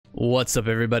What's up,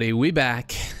 everybody? We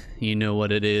back. You know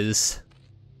what it is.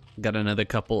 Got another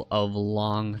couple of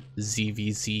long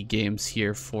ZvZ games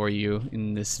here for you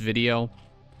in this video.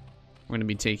 We're going to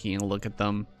be taking a look at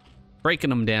them, breaking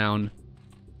them down,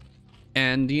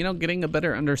 and, you know, getting a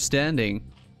better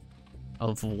understanding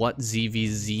of what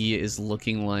ZvZ is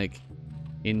looking like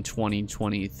in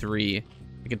 2023.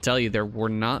 I can tell you there were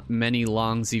not many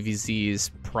long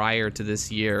ZvZs prior to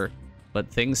this year, but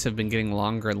things have been getting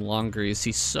longer and longer. You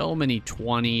see so many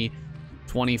 20,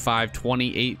 25,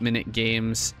 28-minute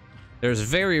games. There's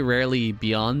very rarely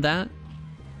beyond that.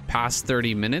 Past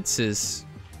 30 minutes is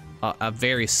a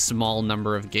very small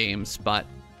number of games, but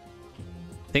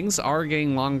things are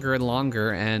getting longer and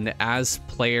longer, and as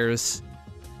players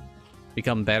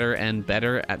become better and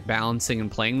better at balancing and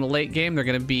playing the late game, they're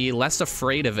going to be less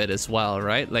afraid of it as well,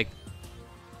 right? Like,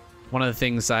 one of the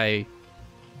things I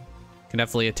can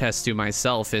definitely attest to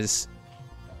myself is,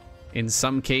 in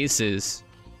some cases,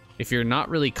 if you're not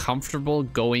really comfortable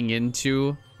going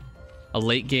into a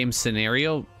late game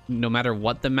scenario, no matter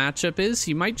what the matchup is,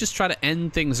 you might just try to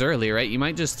end things early, right? You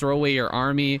might just throw away your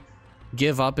army,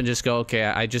 give up, and just go, okay,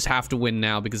 I just have to win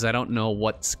now because I don't know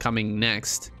what's coming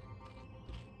next.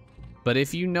 But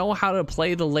if you know how to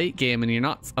play the late game and you're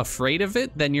not afraid of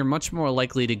it, then you're much more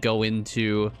likely to go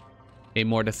into a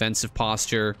more defensive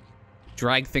posture,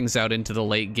 drag things out into the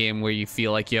late game where you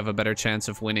feel like you have a better chance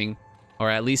of winning, or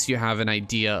at least you have an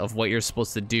idea of what you're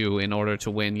supposed to do in order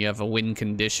to win. You have a win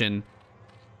condition,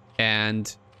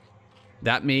 and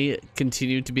that may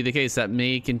continue to be the case. That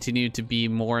may continue to be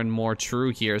more and more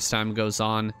true here as time goes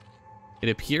on. It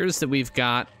appears that we've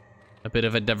got a bit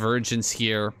of a divergence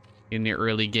here in the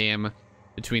early game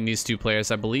between these two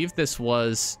players. I believe this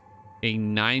was a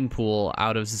 9 pool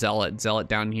out of Zealot. Zealot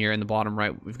down here in the bottom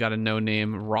right. We've got a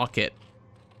no-name Rocket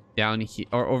down here,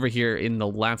 or over here in the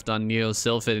left on Neo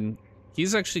Sylphid. And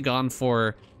he's actually gone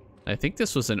for, I think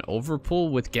this was an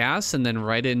overpool with gas, and then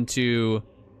right into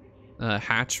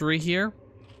hatchery here,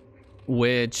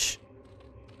 which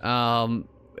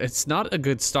it's not a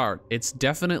good start. It's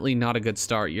definitely not a good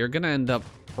start. You're gonna end up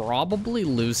probably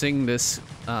losing this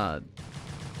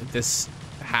this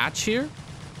hatch here.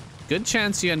 Good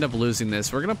chance you end up losing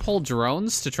this. We're gonna pull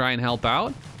drones to try and help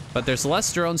out, but there's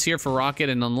less drones here for Rocket,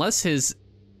 and unless his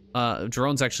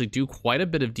drones actually do quite a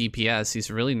bit of DPS, he's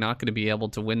really not going to be able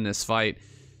to win this fight.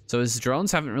 So his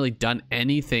drones haven't really done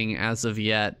anything as of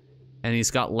yet, and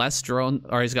he's got less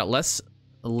he's got less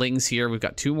lings here. We've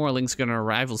got 2 more lings going to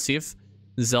arrive. We'll see if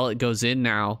Zealot goes in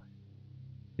now.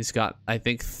 He's got, I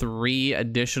think, 3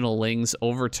 additional lings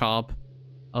over top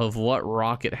of what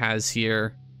Rocket has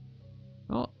here.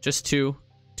 Oh, just 2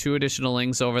 additional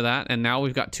lings over that, and now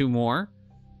we've got 2 more.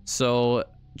 So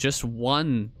just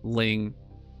 1 ling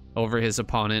over his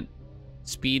opponent.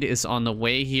 Speed is on the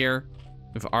way here.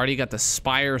 We've already got the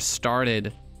Spire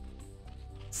started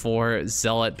for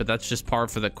Zealot, but that's just par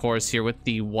for the course here with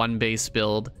the 1 base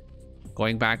build.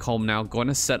 Going back home now, going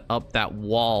to set up that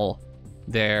wall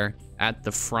there at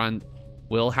the front.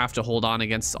 We'll have to hold on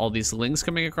against all these lings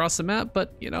coming across the map,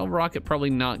 but, you know, Rocket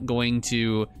probably not going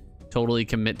to totally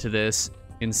commit to this.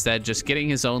 Instead, just getting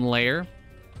his own lair.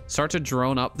 Start to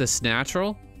drone up this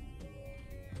natural.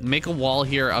 Make a wall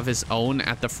here of his own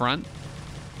at the front.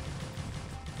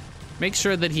 Make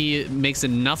sure that he makes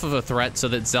enough of a threat so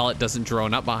that Zealot doesn't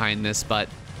drone up behind this, but,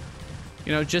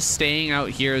 you know, just staying out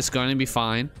here is going to be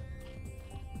fine.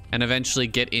 And eventually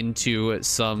get into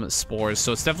some spores.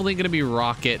 So it's definitely going to be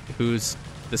Rocket who's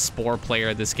the spore player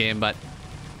of this game, but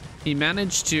he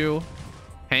managed to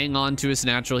hang on to his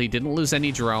natural. He didn't lose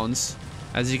any drones.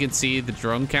 As you can see, the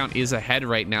drone count is ahead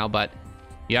right now, but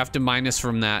you have to minus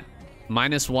from that.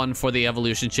 -1 for the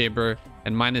evolution chamber,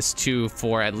 and -2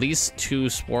 for at least 2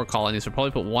 spore colonies. We'll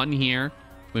probably put 1 here.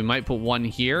 We might put 1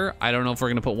 here. I don't know if we're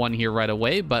gonna put 1 here right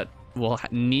away, but we'll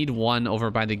need 1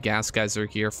 over by the gas geyser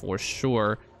here for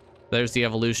sure. There's the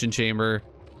evolution chamber.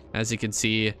 As you can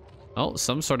see, oh,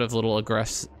 some sort of little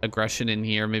aggression in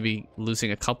here. Maybe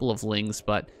losing a couple of lings,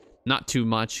 but not too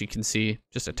much. You can see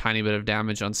just a tiny bit of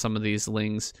damage on some of these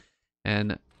lings,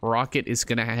 and Rocket is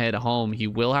going to head home. He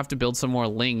will have to build some more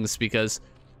lings, because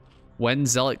when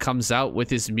Zealot comes out with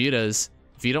his mutas,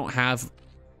 if you don't have,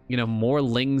 you know, more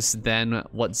lings than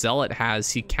what Zealot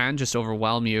has, he can just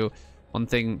overwhelm you. One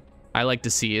thing I like to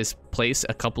see is place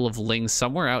a couple of lings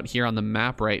somewhere out here on the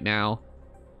map right now.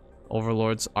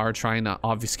 Overlords are trying to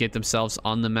obfuscate themselves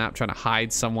on the map, trying to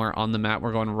hide somewhere on the map.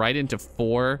 We're going right into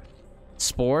 4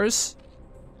 spores.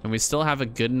 And we still have a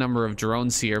good number of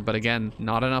drones here, but again,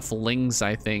 not enough lings,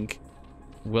 I think.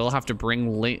 We'll have to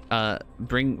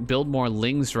build more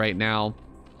lings right now,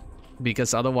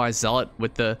 because otherwise Zealot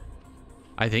with the,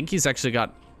 I think he's actually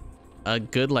got a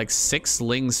good like 6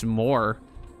 lings more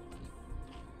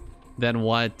than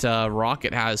what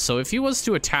Rocket has. So if he was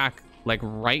to attack like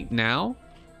right now,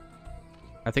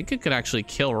 I think it could actually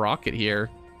kill Rocket here.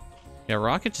 Yeah,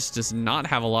 Rocket just does not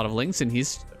have a lot of lings, and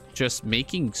he's just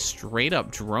making straight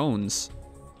up drones.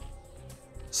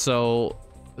 So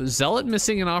Zealot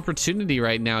missing an opportunity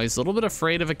right now. He's a little bit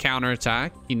afraid of a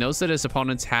counterattack. He knows that his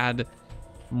opponent's had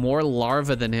more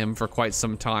larvae than him for quite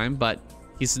some time, but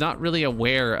he's not really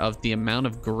aware of the amount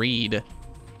of greed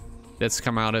that's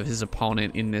come out of his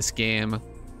opponent in this game.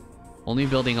 Only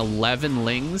building 11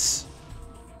 lings.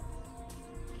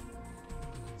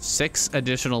 6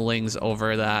 additional lings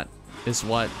over that is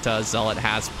what Zealot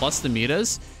has, plus the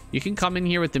mutas. You can come in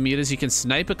here with the mutas, you can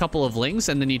snipe a couple of lings,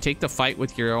 and then you take the fight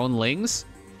with your own lings.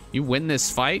 You win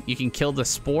this fight, you can kill the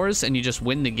spores, and you just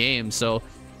win the game. So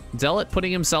Zealot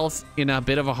putting himself in a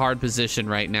bit of a hard position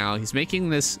right now. He's making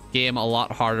this game a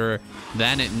lot harder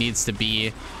than it needs to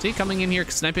be. See, coming in here,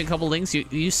 sniping a couple lings.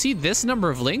 You see this number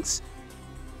of lings?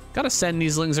 Gotta send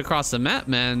these lings across the map,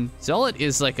 man. Zealot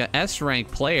is like a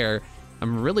S-rank player.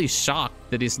 I'm really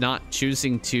shocked that he's not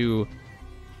choosing to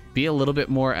be a little bit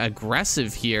more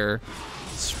aggressive here.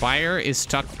 Spire is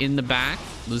tucked in the back,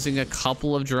 losing a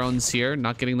couple of drones here.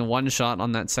 Not getting the one shot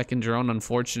on that second drone,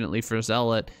 unfortunately, for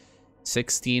Zealot.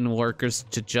 16 workers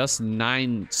to just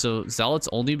 9. So Zealot's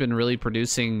only been really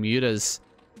producing mutas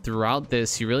throughout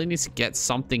this. He really needs to get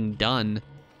something done.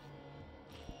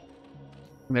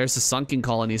 There's the sunken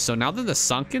colony. So now that the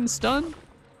sunken's done,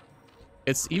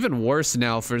 it's even worse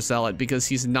now for Zealot because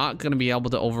he's not going to be able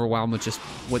to overwhelm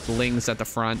with lings at the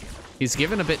front. He's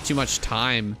given a bit too much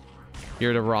time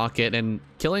here to Rocket, and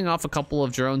killing off a couple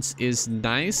of drones is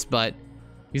nice, but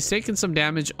he's taken some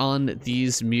damage on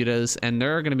these mutas, and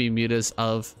there are going to be mutas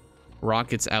of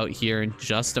Rockets out here in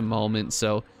just a moment.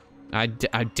 So I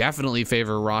definitely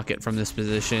favor Rocket from this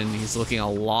position. He's looking a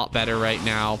lot better right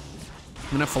now. I'm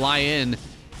going to fly in,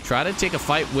 try to take a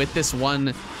fight with this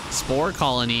one spore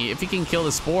colony. If he can kill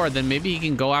the spore, then maybe he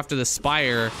can go after the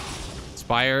Spire.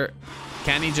 Spire,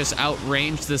 can he just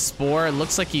outrange the spore? It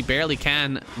looks like he barely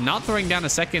can. Not throwing down a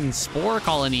second spore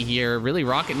colony here. Really,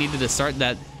 Rocket needed to start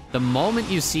that. The moment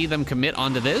you see them commit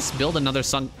onto this, build another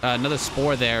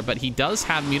spore there. But he does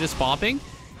have mutas popping.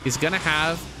 He's gonna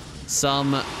have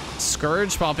some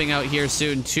Scourge popping out here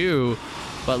soon too.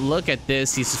 But look at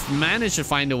this. He's managed to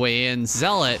find a way in.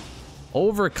 Zealot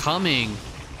overcoming,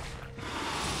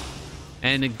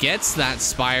 and it gets that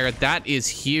Spire. That is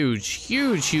huge,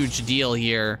 huge deal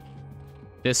here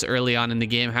this early on in the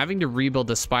game. Having to rebuild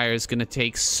the Spire is going to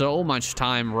take so much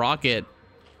time. Rocket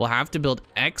will have to build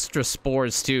extra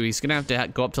spores too. He's going to have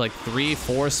to go up to like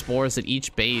 3-4 spores at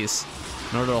each base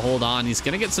in order to hold on. He's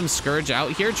going to get some Scourge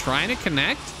out here, trying to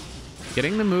connect.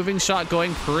 Getting the moving shot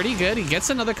going pretty good. He gets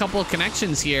another couple of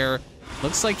connections here.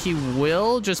 Looks like he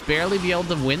will just barely be able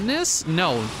to win this.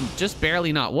 No, just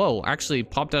barely not. Whoa, actually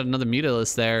popped out another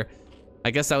mutalist there.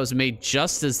 I guess that was made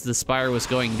just as the Spire was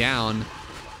going down.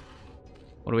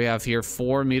 What do we have here?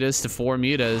 4 mutas to 4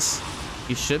 mutas.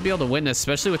 He should be able to win this,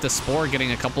 especially with the spore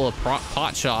getting a couple of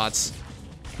pot shots.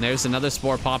 And there's another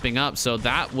spore popping up, so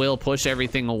that will push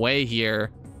everything away here.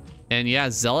 And yeah,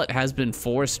 Zealot has been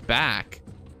forced back.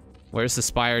 Where's the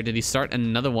Spire? Did he start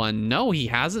another one? No, he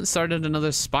hasn't started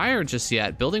another Spire just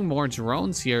yet. Building more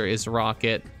drones here is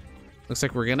Rocket. Looks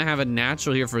like we're gonna have a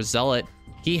natural here for Zealot.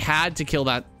 He had to kill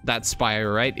that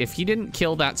Spire, right? If he didn't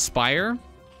kill that Spire,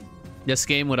 this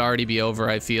game would already be over,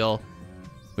 I feel.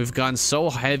 We've gone so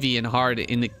heavy and hard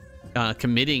in the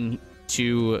committing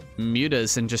to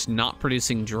mutas and just not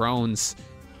producing drones.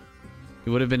 He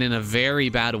would have been in a very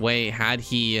bad way had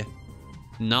he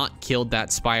not killed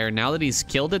that Spire. Now that he's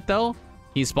killed it though,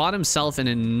 he's bought himself an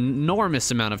enormous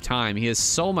amount of time. He has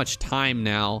so much time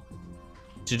now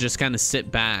to just kind of sit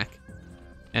back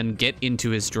and get into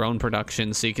his drone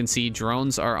production. So you can see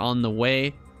drones are on the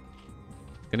way.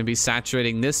 Going to be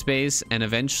saturating this base and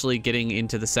eventually getting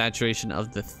into the saturation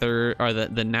of the third, or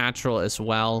the natural as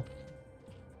well.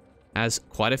 Has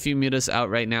quite a few mutas out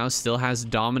right now. Still has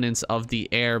dominance of the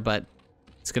air, but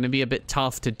it's going to be a bit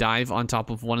tough to dive on top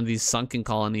of one of these sunken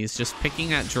colonies. Just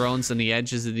picking at drones on the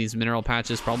edges of these mineral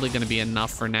patches probably going to be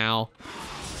enough for now.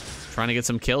 Trying to get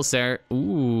some kills there.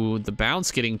 Ooh, the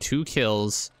bounce getting 2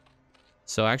 kills.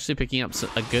 So actually picking up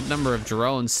a good number of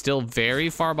drones. Still very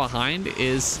far behind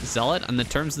is Zealot. On the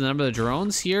terms of the number of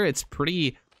drones here, it's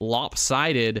pretty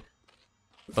lopsided.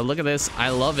 But look at this. I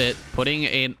love it. Putting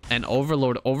an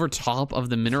Overlord over top of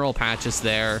the mineral patches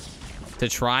there to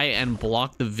try and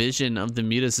block the vision of the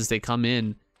mutas as they come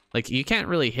in. Like, you can't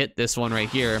really hit this one right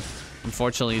here.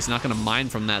 Unfortunately, he's not going to mine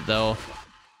from that, though.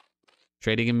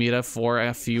 Trading a Muta for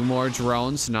a few more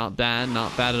drones. Not bad.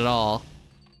 Not bad at all.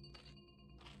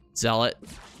 Zealot.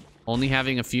 Only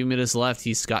having a few Mutas left.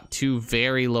 He's got 2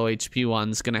 very low HP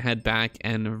ones. Gonna head back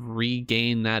and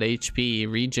regain that HP.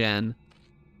 Regen.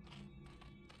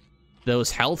 Those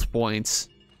health points.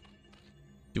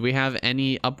 Do we have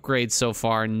any upgrades so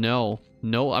far? No.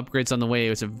 No upgrades on the way.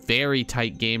 It was a very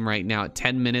tight game right now at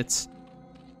 10 minutes.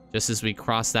 Just as we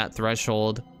cross that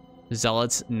threshold,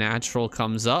 Zealot's natural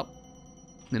comes up.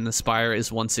 And the Spire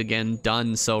is once again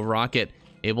done. So Rocket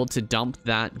able to dump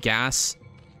that gas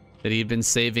that he'd been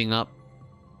saving up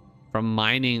from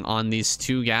mining on these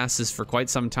 2 gases for quite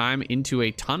some time into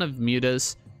a ton of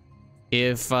Mutas.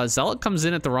 If Zealot comes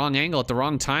in at the wrong angle at the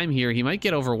wrong time here, he might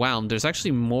get overwhelmed. There's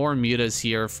actually more Mutas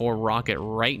here for Rocket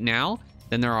right now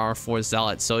than there are for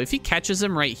Zealot. So if he catches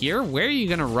him right here, where are you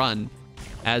going to run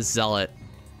as Zealot?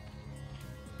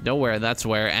 Nowhere, that's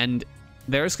where. And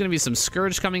there's going to be some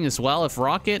Scourge coming as well. If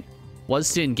Rocket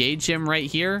was to engage him right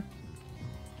here,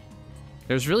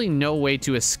 there's really no way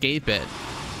to escape it.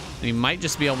 He might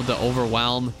just be able to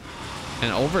overwhelm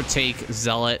and overtake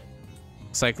Zealot.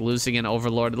 Looks like losing an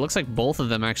Overlord. It looks like both of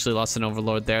them actually lost an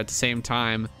Overlord there at the same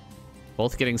time.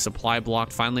 Both getting supply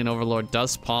blocked. Finally, an Overlord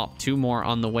does pop. 2 more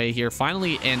on the way here.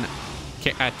 Finally,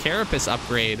 a Carapace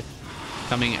upgrade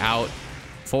coming out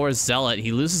for Zealot.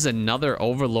 He loses another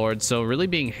Overlord, so really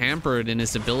being hampered in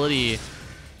his ability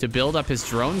to build up his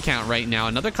drone count right now.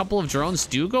 Another couple of drones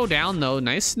do go down, though.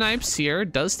 Nice snipes here.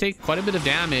 Does take quite a bit of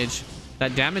damage.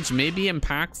 That damage may be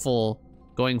impactful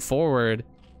going forward,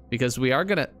 because we are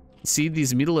going to see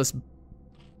these Mutalist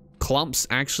clumps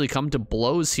actually come to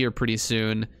blows here pretty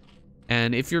soon.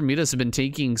 And if your Mutas have been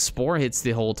taking Spore hits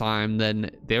the whole time, then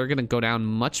they're going to go down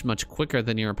much, much quicker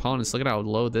than your opponents. Look at how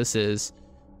low this is.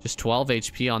 Just 12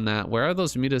 HP on that. Where are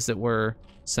those Mutas that were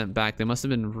sent back? They must have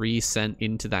been resent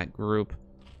into that group.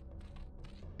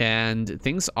 And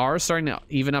things are starting to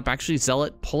even up. Actually,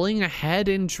 Zealot pulling ahead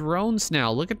in drones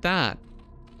now. Look at that.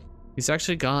 He's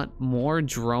actually got more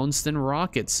drones than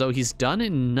Rocket. So he's done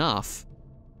enough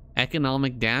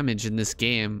economic damage in this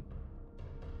game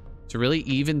to really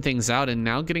even things out, and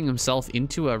now getting himself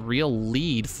into a real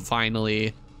lead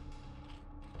finally.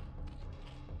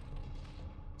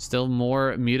 Still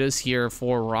more Mutas here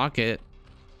for Rocket.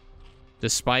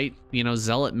 Despite, you know,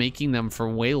 Zealot making them for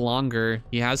way longer,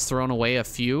 he has thrown away a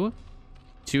few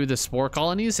to the Spore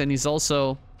colonies, and he's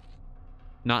also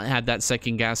not had that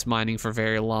second gas mining for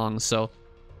very long. So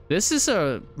this is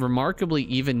a remarkably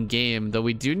even game, though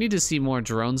we do need to see more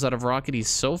drones out of Rocket. He's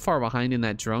so far behind in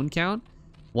that drone count.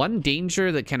 One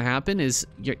danger that can happen is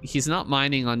he's not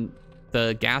mining on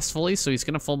the gas fully, so he's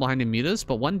going to fall behind in Mutas.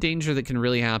 But one danger that can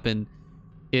really happen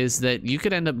is that you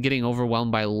could end up getting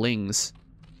overwhelmed by Lings.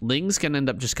 Lings can end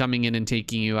up just coming in and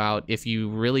taking you out if you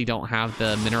really don't have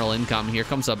the mineral income. Here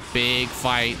comes a big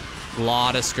fight. A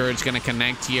lot of Scourge going to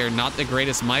connect here. Not the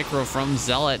greatest micro from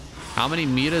Zealot. How many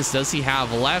Mutas does he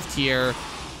have left here?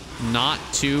 Not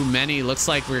too many. Looks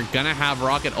like we're going to have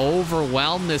Rocket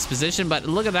overwhelm this position. But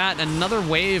look at that. Another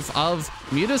wave of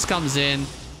Mutas comes in.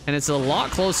 And it's a lot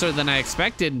closer than I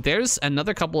expected. There's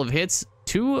another couple of hits.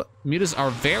 2 Mutas are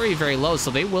very, very low.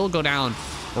 So they will go down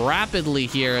rapidly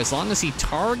here as long as he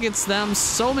targets them.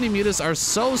 So many Mutas are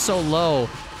so low.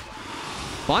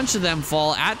 Bunch of them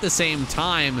fall at the same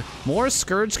time. More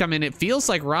Scourge come in. It feels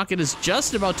like Rocket is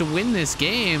just about to win this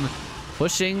game.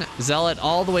 Pushing Zealot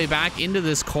all the way back into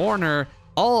this corner.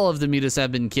 All of the Mutas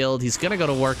have been killed. He's gonna go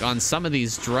to work on some of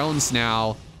these drones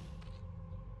now.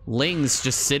 Ling's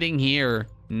just sitting here,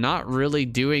 not really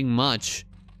doing much.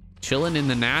 Chilling in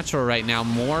the natural right now.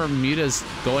 More Mutas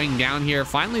going down here.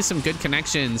 Finally some good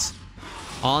connections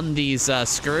on these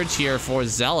Scourge here for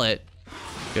Zealot.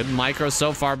 Good micro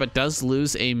so far, but does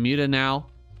lose a Muta now.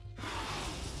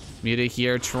 Muta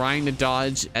here trying to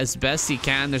dodge as best he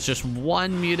can. There's just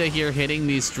one Muta here hitting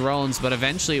these drones, but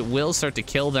eventually it will start to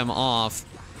kill them off.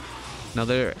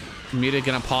 Another Muta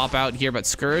gonna pop out here, but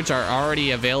Scourge are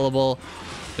already available.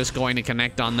 Just going to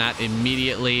connect on that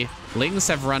immediately. Lings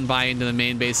have run by into the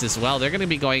main base as well. They're going to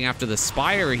be going after the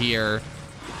Spire here.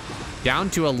 Down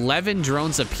to 11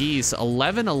 drones apiece.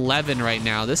 11-11 right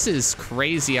now. This is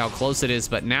crazy how close it is.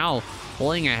 But now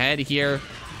pulling ahead here.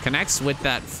 Connects with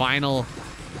that final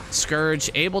Scourge.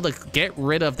 Able to get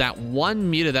rid of that one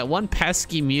Muta. That one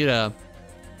pesky Muta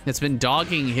that's been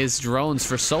dogging his drones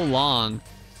for so long.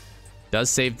 Does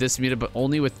save this Muta, but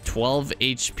only with 12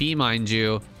 HP, mind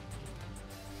you.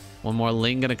 One more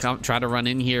Ling gonna come try to run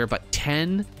in here, but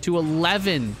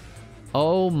 10-11.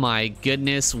 Oh my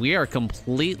goodness, we are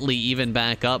completely even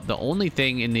back up. The only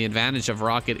thing in the advantage of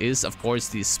Rocket is, of course,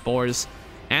 these Spores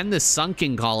and the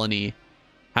Sunken Colony.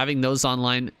 Having those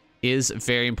online is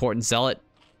very important. Zealot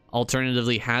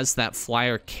alternatively has that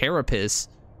flyer Carapace.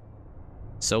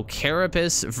 So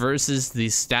Carapace versus the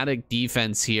static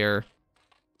defense here.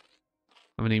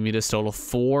 How many mutas total?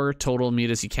 4 total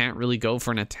mutas. You can't really go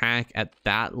for an attack at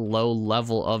that low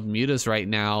level of mutas right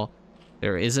now.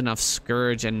 There is enough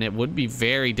Scourge, and it would be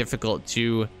very difficult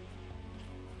to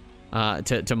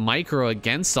micro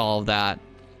against all of that.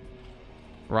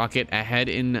 Rocket ahead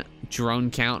in drone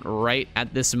count right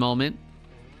at this moment.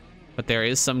 But there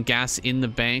is some gas in the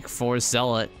bank for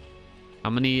Zealot. How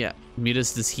many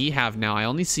mutas does he have now? I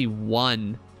only see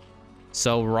 1.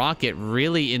 So Rocket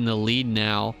really in the lead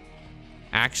now.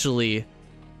 Actually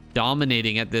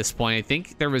dominating at this point. I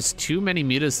think there was too many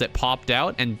mutas that popped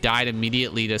out and died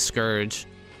immediately to Scourge.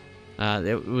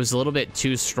 It was a little bit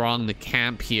too strong, the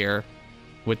camp here,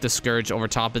 with the Scourge over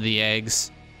top of the eggs.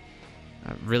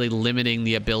 Really limiting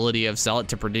the ability of Zealot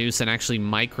to produce and actually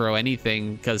micro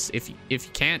anything, because if you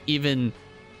can't even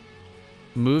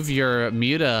move your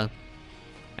muta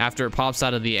after it pops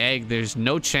out of the egg, there's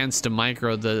no chance to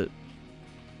micro. The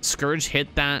Scourge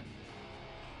hit that,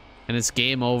 and it's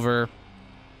game over.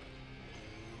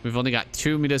 We've only got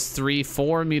 2 mutas, 3,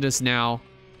 4 mutas now.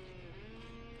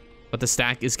 But the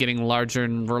stack is getting larger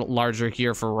and larger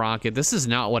here for Rocket. This is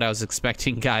not what I was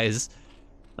expecting, guys,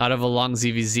 out of a long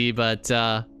ZvZ, but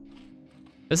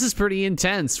this is pretty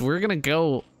intense. We're gonna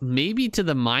go maybe to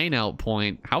the mine out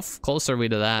point. How close are we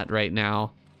to that right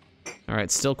now? All right,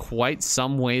 still quite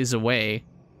some ways away.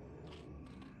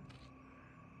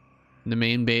 The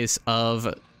main base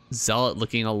of Zealot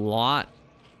looking a lot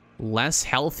less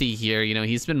healthy here. You know,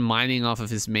 he's been mining off of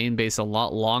his main base a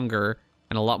lot longer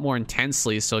and a lot more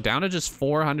intensely, so down to just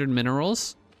 400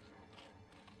 minerals.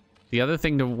 The other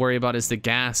thing to worry about is the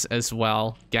gas as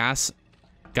well. Gas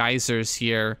geysers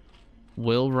here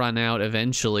will run out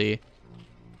eventually.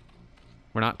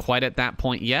 We're not quite at that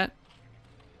point yet.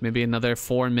 Maybe another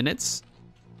 4 minutes,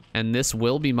 and this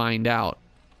will be mined out.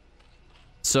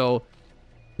 So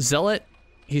Zealot,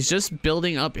 he's just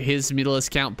building up his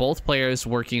mutalist count. Both players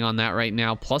working on that right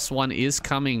now. +1 is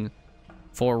coming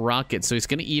for Rocket, so he's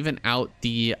going to even out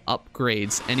the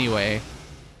upgrades anyway.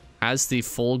 Has the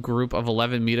full group of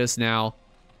 11 mutas now.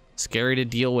 Scary to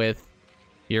deal with.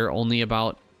 Here, only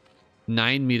about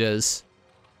 9 mutas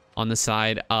on the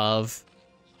side of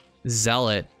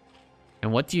Zealot.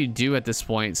 And what do you do at this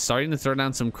point? Starting to throw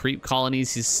down some creep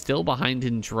colonies. He's still behind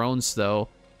in drones, though.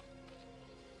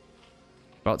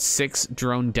 About 6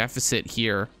 drone deficit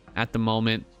here at the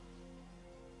moment.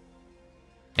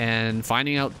 And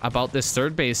finding out about this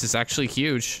third base is actually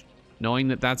huge. Knowing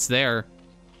that that's there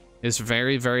is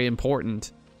very, very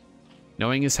important.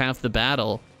 Knowing is half the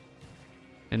battle.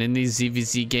 And in these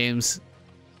ZvZ games,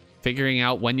 figuring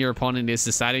out when your opponent is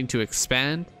deciding to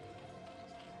expand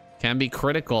can be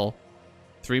critical.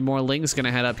 3 more Lings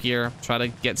gonna head up here, try to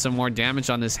get some more damage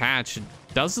on this hatch. It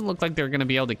doesn't look like they're gonna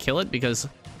be able to kill it because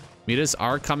mutas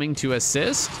are coming to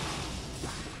assist.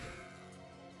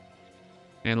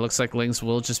 And it looks like Lings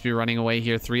will just be running away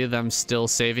here. 3 of them still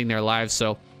saving their lives,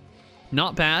 so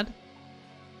not bad.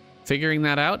 Figuring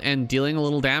that out and dealing a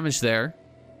little damage there.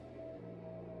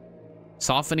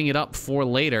 Softening it up for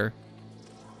later.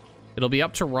 It'll be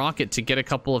up to Rocket to get a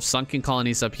couple of sunken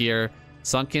colonies up here.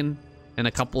 Sunken and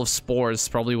a couple of spores,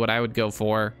 probably what I would go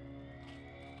for.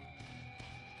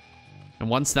 And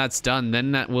once that's done,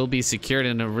 then that will be secured,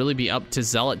 and it'll really be up to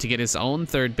Zealot to get his own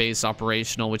third base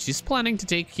operational, which he's planning to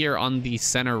take here on the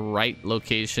center right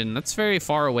location. That's very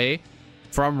far away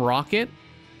from Rocket.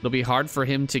 It'll be hard for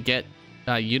him to get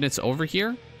units over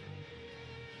here.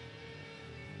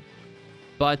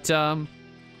 But yeah,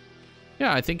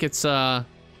 I think it's a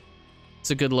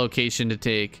good location to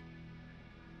take.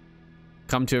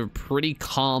 Come to a pretty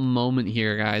calm moment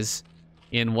here, guys,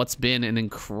 in what's been an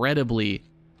incredibly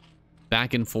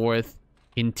back and forth,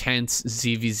 intense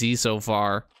ZvZ so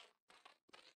far.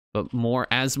 But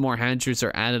as more Hadrons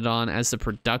are added on, as the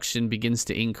production begins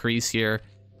to increase here,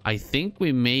 I think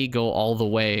we may go all the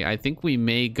way. I think we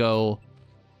may go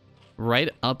right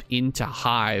up into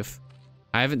Hive.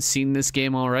 I haven't seen this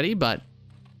game already, but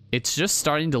it's just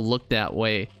starting to look that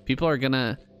way. People are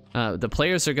gonna, the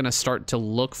players are gonna start to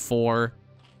look for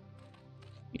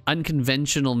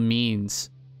unconventional means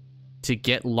to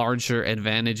get larger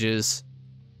advantages,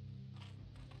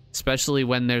 especially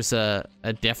when there's a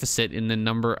deficit in the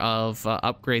number of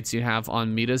upgrades you have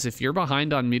on mutas. If you're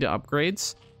behind on muta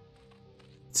upgrades,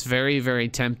 it's very, very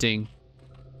tempting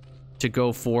to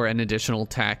go for an additional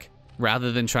tech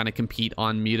rather than trying to compete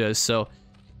on mutas. So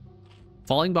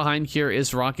falling behind here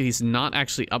is Rocket. He's not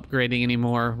actually upgrading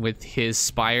anymore with his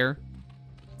Spire,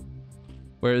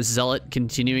 whereas Zealot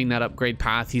continuing that upgrade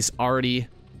path. He's already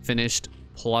finished.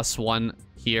 +1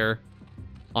 here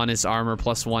on his armor.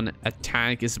 +1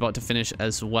 attack is about to finish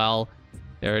as well.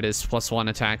 There it is. +1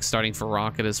 attack starting for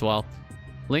Rocket as well.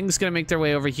 Ling's gonna make their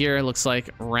way over here. It looks like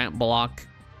ramp block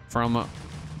from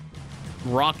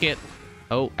Rocket.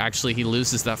 Oh, actually, he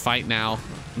loses that fight now.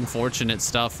 Unfortunate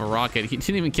stuff for Rocket. He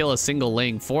didn't even kill a single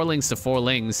Ling. 4 Lings to 4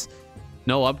 Lings.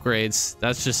 No upgrades.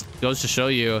 That's just goes to show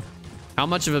you how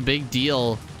much of a big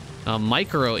deal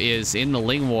Micro is in the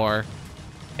Ling War.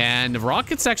 And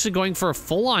Rocket's actually going for a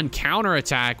full-on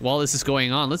counterattack while this is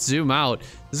going on. Let's zoom out.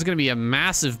 This is going to be a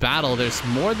massive battle. There's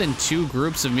more than 2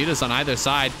 groups of mutas on either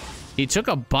side. He took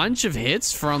a bunch of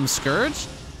hits from Scourge,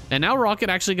 and now Rocket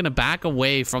actually going to back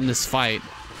away from this fight,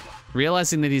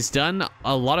 realizing that he's done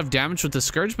a lot of damage with the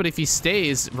Scourge, but if he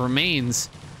remains,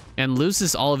 and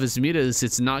loses all of his mutas,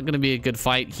 it's not going to be a good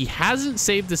fight. He hasn't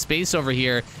saved the space over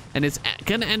here, and it's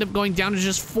going to end up going down to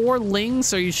just 4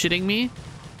 Lings. Are you shitting me?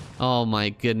 Oh my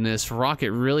goodness.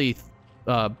 Rocket really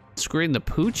screwing the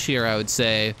pooch here, I would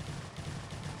say.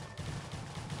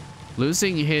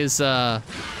 Losing his...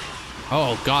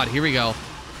 oh god, here we go.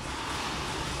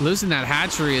 Losing that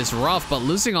hatchery is rough, but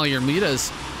losing all your mutas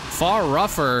far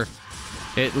rougher.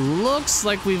 It looks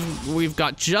like we've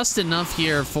got just enough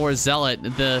here for Zealot.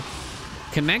 The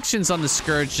connections on the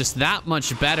Scourge just that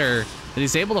much better that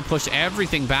he's able to push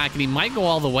everything back, and he might go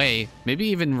all the way. Maybe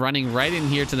even running right in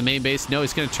here to the main base. No,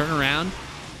 he's going to turn around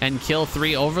and kill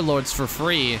 3 Overlords for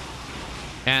free.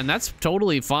 And that's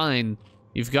totally fine.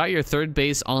 You've got your 3rd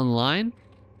base online.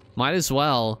 Might as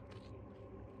well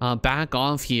back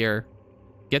off here.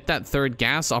 Get that 3rd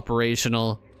gas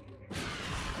operational.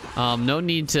 No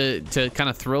need to kind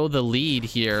of throw the lead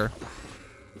here.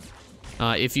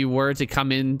 If you were to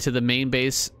come into the main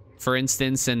base, for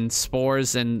instance, and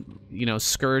spores and, you know,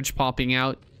 Scourge popping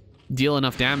out, deal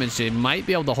enough damage, they might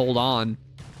be able to hold on.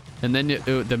 And then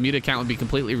the muta count would be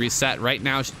completely reset. Right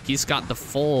now, he's got the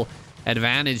full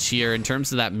advantage here in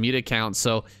terms of that muta count.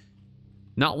 So,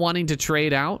 not wanting to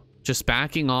trade out, just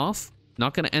backing off.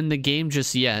 Not going to end the game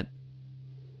just yet.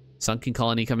 Sunken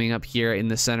Colony coming up here in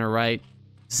the center right.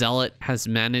 Zealot has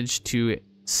managed to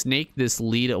snake this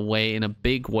lead away in a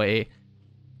big way.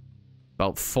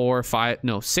 About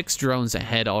 6 drones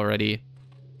ahead already.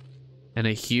 And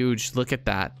a huge, look at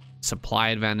that, supply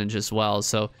advantage as well.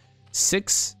 So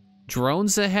 6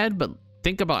 drones ahead, but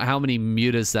think about how many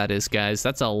mutas that is, guys.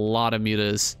 That's a lot of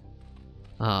mutas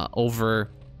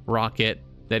over Rocket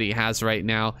that he has right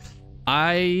now.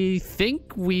 I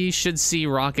think we should see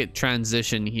Rocket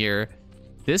transition here.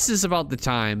 This is about the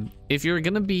time. If you're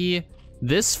gonna be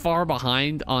this far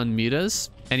behind on mutas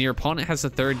and your opponent has a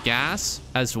 3rd gas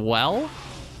as well,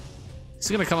 he's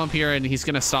gonna come up here and he's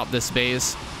gonna stop this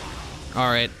base. All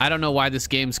right, I don't know why this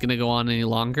game's gonna go on any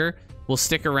longer. We'll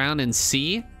stick around and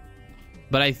see,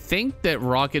 but I think that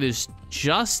Rocket is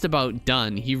just about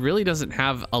done. He really doesn't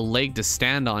have a leg to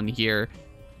stand on here.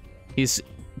 He's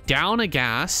down a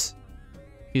gas.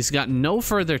 He's got no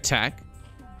further tech.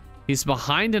 He's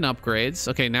behind in upgrades.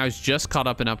 Okay, now he's just caught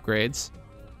up in upgrades.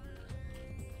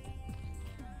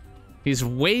 He's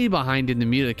way behind in the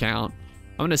muta count.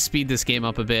 I'm going to speed this game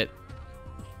up a bit,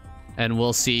 and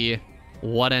we'll see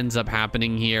what ends up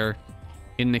happening here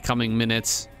in the coming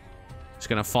minutes. Just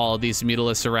going to follow these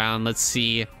mutalists around. Let's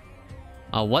see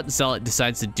what Zealot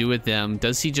decides to do with them.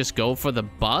 Does he just go for the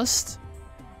bust?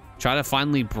 Try to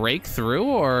finally break through?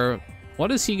 Or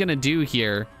what is he going to do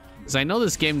here? Because I know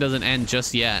this game doesn't end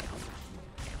just yet.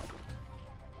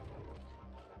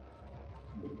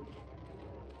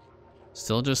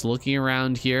 Still just looking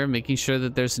around here, making sure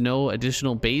that there's no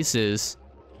additional bases.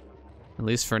 At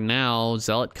least for now.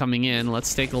 Zealot coming in.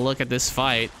 Let's take a look at this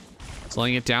fight.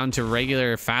 Slowing it down to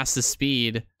regular fastest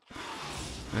speed.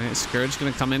 Alright, Scourge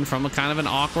gonna come in from a kind of an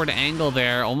awkward angle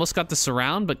there. Almost got the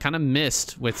surround, but kind of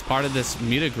missed with part of this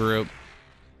muta group.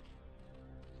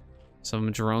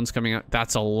 Some drones coming out.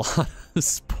 That's a lot of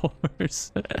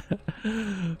spores.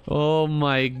 Oh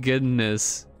my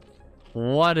goodness.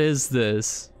 What is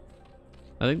this?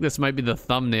 I think this might be the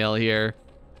thumbnail here.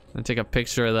 I'm gonna take a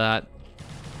picture of that.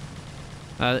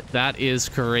 That is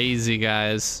crazy,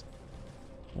 guys.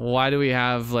 Why do we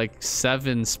have like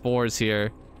 7 spores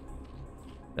here?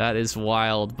 That is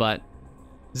wild, but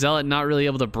Zealot not really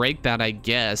able to break that, I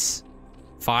guess.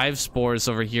 5 spores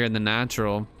over here in the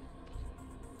natural.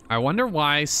 I wonder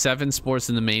why 7 spores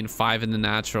in the main, 5 in the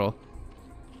natural.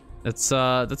 That's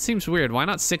that seems weird. Why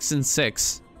not 6 and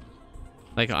 6?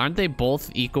 Like, aren't they both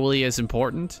equally as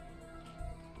important?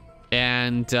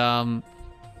 And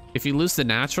if you lose the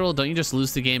natural, don't you just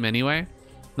lose the game anyway?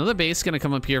 Another base gonna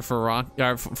come up here for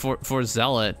for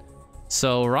Zealot.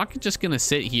 So Rocket just gonna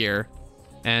sit here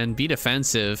and be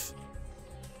defensive.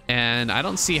 And I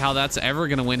don't see how that's ever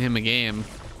going to win him a game.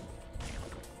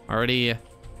 Already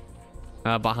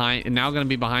behind, and now going to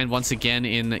be behind once again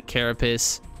in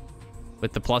Carapace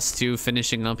with the +2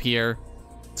 finishing up here.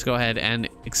 Let's go ahead and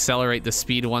accelerate the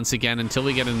speed once again until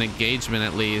we get an engagement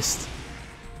at least.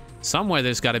 Somewhere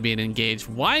there's got to be an engage.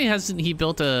 Why hasn't he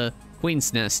built a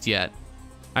Queen's Nest yet?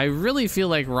 I really feel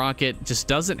like Rocket just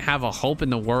doesn't have a hope in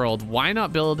the world. Why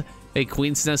not build a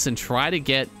Queen's Nest and try to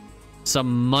get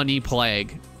some money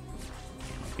plague?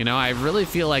 You know, I really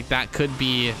feel like that could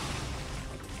be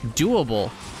doable.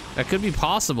 That could be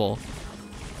possible.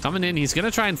 Coming in, he's going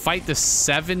to try and fight the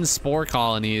 7 spore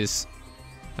colonies.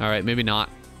 All right, maybe not.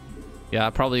 Yeah,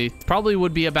 probably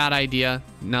would be a bad idea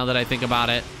now that I think about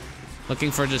it. Looking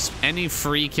for just any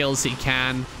free kills he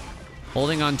can.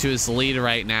 Holding on to his lead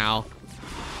right now.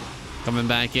 Coming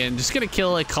back in. Just going to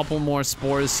kill a couple more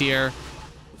spores here.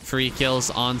 Free kills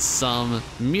on some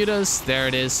mutas. There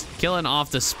it is. Killing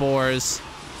off the spores.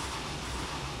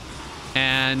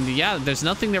 And yeah, there's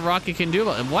nothing that Rocket can do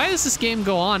about it. Why does this game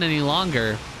go on any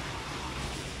longer?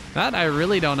 That I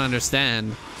really don't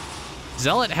understand.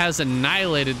 Zealot has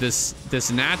annihilated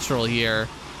this natural here.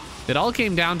 It all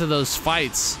came down to those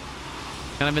fights.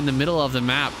 Kind of in the middle of the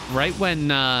map. Right when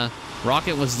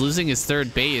Rocket was losing his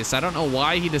 3rd base. I don't know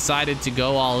why he decided to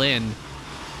go all in.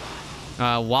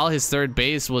 While his 3rd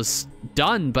base was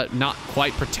done, but not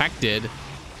quite protected.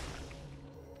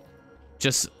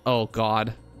 Just, oh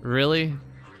God. Really?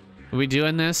 Are we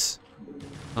doing this?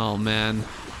 Oh man.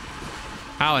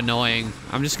 How annoying.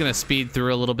 I'm just gonna speed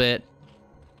through a little bit.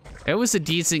 It was a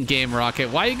decent game, Rocket.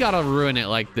 Why you gotta ruin it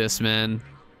like this, man?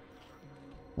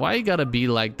 Why you gotta be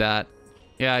like that?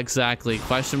 Yeah, exactly.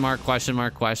 Question mark, question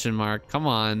mark, question mark. Come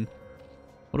on.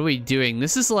 What are we doing?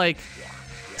 This is like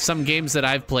some games that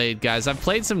I've played, guys. I've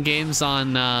played some games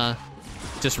on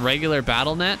just regular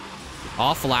BattleNet,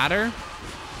 off ladder,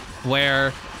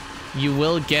 where you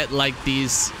will get like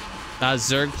these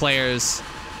Zerg players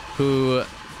who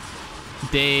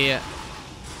they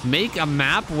make a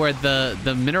map where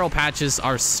the mineral patches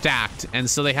are stacked, and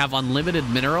so they have unlimited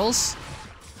minerals,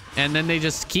 and then they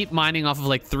just keep mining off of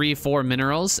like 3-4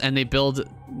 minerals, and they build,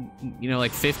 you know,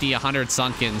 like 50, 100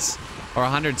 sunkens or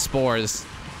 100 spores,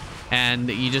 and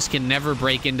you just can never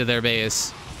break into their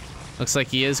base. Looks like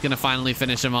he is gonna finally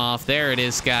finish him off. There it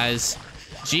is, guys.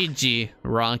 GG.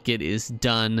 Rocket is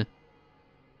done.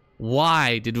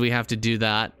 Why did we have to do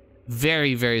that?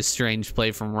 Very, very strange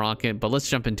play from Rocket, but let's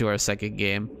jump into our second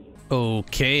game.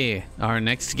 Okay, our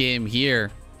next game here.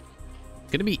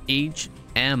 Gonna be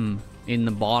HM in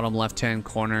the bottom left-hand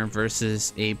corner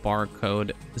versus a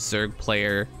barcode Zerg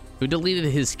player who deleted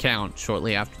his count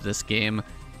shortly after this game.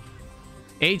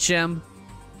 HM,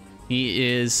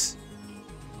 he is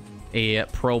a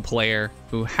pro player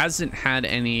who hasn't had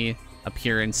any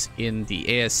appearance in the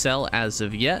ASL as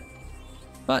of yet.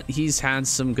 But he's had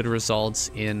some good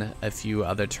results in a few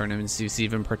other tournaments. He's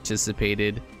even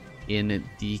participated in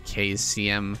the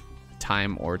KCM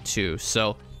time or two.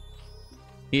 So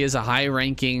he is a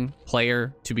high-ranking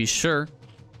player, to be sure,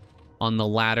 on the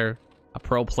ladder, a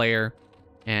pro player,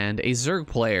 and a Zerg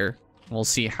player. We'll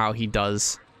see how he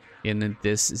does in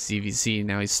this ZvZ.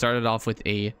 Now, he started off with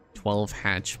a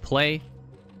 12-hatch play.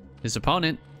 His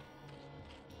opponent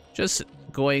just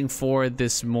going for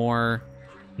this more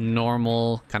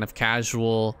normal, kind of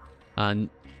casual 9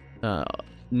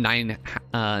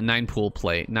 pool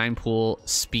play, 9 pool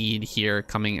speed here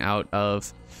coming out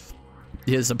of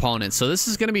his opponent. So this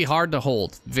is going to be hard to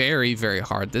hold. Very, very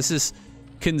hard. This is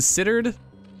considered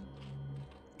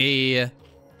a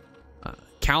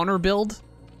counter build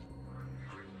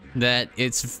that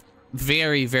it's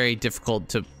very, very difficult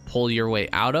to pull your way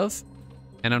out of.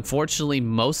 And unfortunately,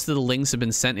 most of the links have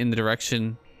been sent in the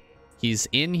direction he's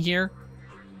in here.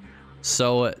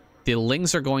 So the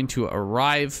lings are going to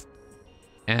arrive,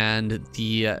 and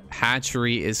the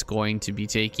hatchery is going to be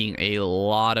taking a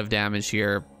lot of damage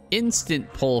here.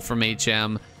 Instant pull from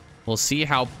HM. We'll see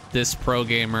how this pro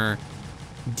gamer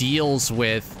deals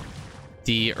with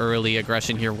the early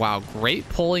aggression here. Wow, great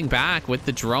pulling back with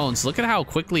the drones. Look at how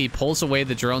quickly he pulls away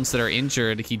the drones that are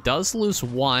injured. He does lose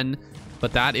 1,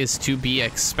 but that is to be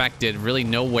expected. Really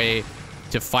no way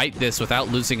to fight this without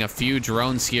losing a few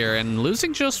drones here, and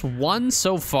losing just 1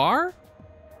 so far,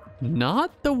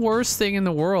 not the worst thing in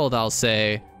the world, I'll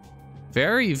say.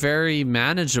 Very, very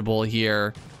manageable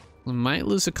here. We might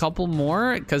lose a couple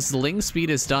more because the ling speed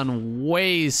is done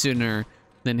way sooner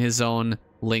than his own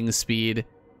ling speed.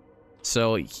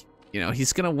 So, you know,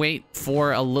 he's gonna wait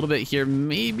for a little bit here,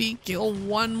 maybe kill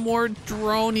 1 more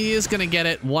drone. He is gonna get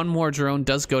it. 1 more drone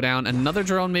does go down. Another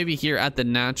drone maybe here at the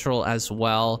natural as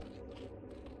well.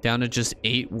 Down to just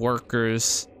 8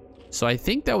 workers. So I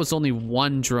think that was only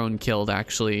one drone killed,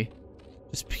 actually.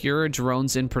 Just pure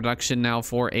drones in production now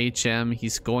for HM.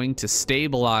 He's going to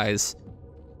stabilize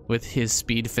with his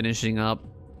speed finishing up.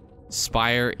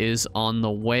 Spire is on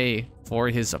the way for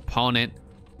his opponent.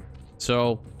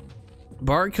 So,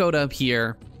 Barcode up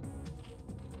here.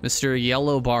 Mr.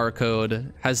 Yellow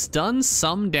Barcode has done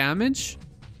some damage,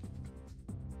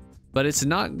 but it's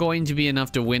not going to be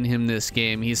enough to win him this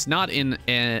game. He's not in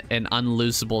an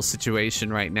unlosable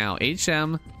situation right now.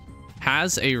 HM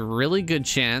has a really good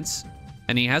chance,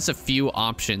 and he has a few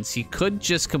options. He could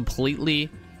just completely,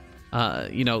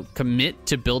 you know, commit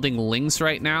to building Lings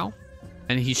right now,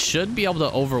 and he should be able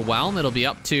to overwhelm. It'll be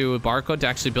up to Barcode to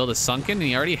actually build a Sunken, and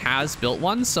he already has built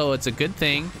one, so it's a good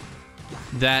thing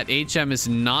that HM is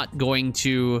not going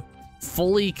to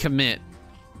fully commit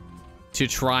to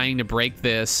trying to break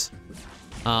this.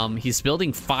 He's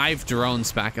building 5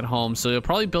 drones back at home, so he'll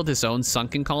probably build his own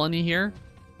Sunken colony here.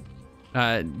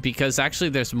 Because actually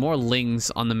there's more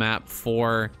Lings on the map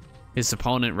for his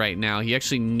opponent right now. He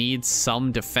actually needs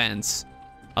some defense.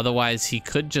 Otherwise, he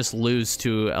could just lose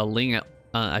to a Ling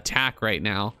attack right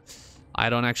now. I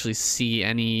don't actually see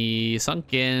any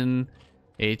Sunken.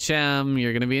 HM,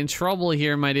 you're going to be in trouble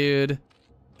here, my dude.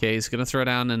 Okay, he's going to throw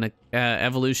down an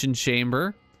evolution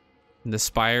chamber. And the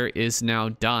Spire is now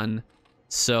done.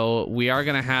 So we are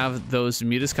going to have those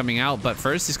mutas coming out. But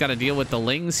first, he's got to deal with the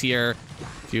Lings here.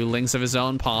 A few Lings of his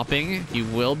own popping. He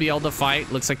will be able to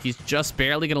fight. Looks like he's just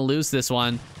barely going to lose this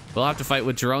one. We'll have to fight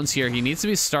with drones here. He needs to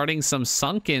be starting some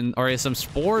Sunken or some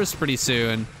Spores pretty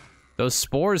soon. Those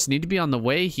Spores need to be on the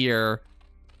way here.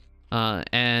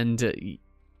 And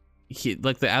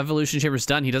like the evolution chamber's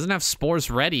done. He doesn't have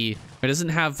Spores ready. He doesn't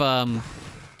have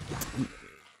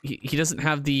he doesn't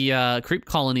have the creep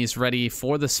colonies ready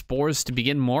for the Spores to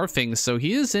begin morphing, so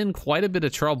he is in quite a bit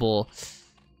of trouble.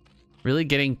 Really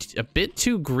getting a bit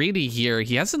too greedy here.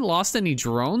 He hasn't lost any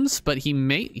drones, but he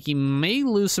may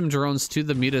lose some drones to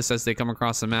the mutas as they come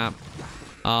across the map.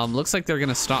 Looks like they're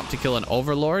gonna stop to kill an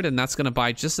Overlord, and that's gonna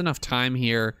buy just enough time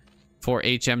here for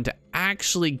HM to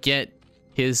actually get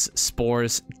his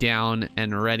Spores down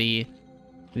and ready.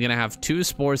 We're gonna have 2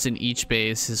 Spores in each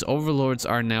base. His Overlords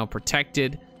are now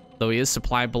protected, though he is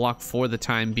supply blocked for the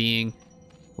time being.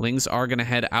 Lings are gonna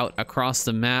head out across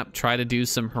the map, try to do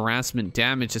some harassment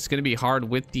damage. It's gonna be hard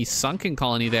with the Sunken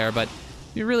colony there, but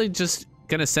you're really just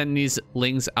gonna send these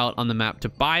Lings out on the map to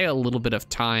buy a little bit of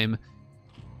time.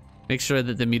 Make sure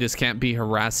that the mutas can't be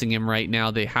harassing him right now.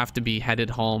 They have to be headed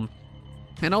home.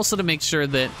 And also to make sure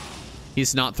that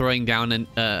he's not throwing down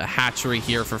a hatchery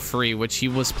here for free, which he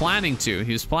was planning to.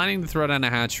 He was planning to throw down a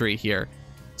hatchery here.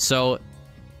 So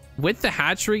with the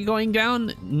hatchery going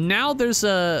down, now there's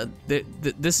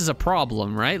this is a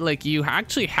problem, right? Like, you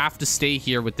actually have to stay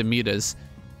here with the mutas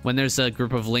when there's a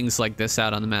group of Lings like this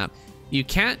out on the map. You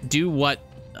can't do what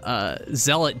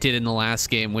Zealot did in the last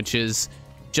game, which is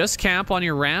just camp on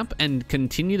your ramp and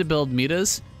continue to build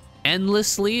mutas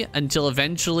endlessly until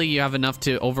eventually you have enough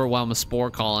to overwhelm a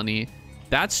Spore colony.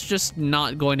 That's just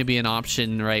not going to be an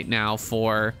option right now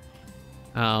for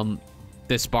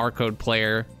this Barcode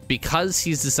player, because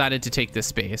he's decided to take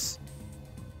this base.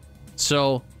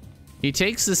 So he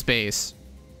takes this base.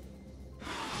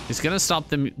 He's gonna stop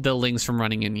the Lings from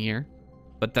running in here,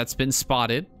 but that's been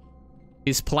spotted.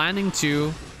 He's planning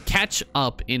to catch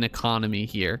up in economy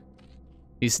here.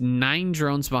 He's 9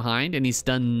 drones behind, and he's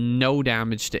done no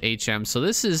damage to HM. So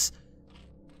this is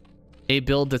a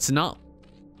build that's not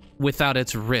without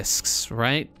its risks,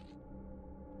 right?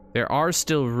 There are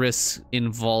still risks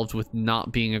involved with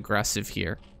not being aggressive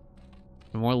here.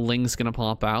 More Lings gonna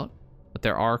pop out, but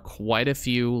there are quite a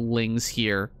few Lings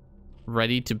here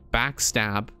ready to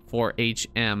backstab for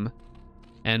HM,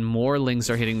 and more Lings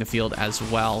are hitting the field as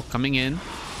well. Coming in,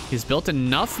 he's built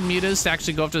enough mutas to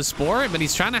actually go after the Spore, but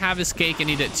he's trying to have his cake and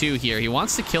eat it too here. He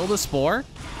wants to kill the Spore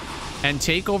and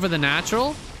take over the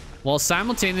natural, while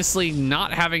simultaneously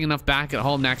not having enough back at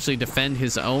home to actually defend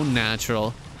his own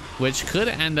natural, which could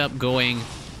end up going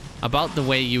about the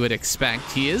way you would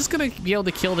expect. He is going to be able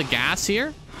to kill the gas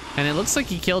here, and it looks like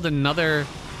he killed another,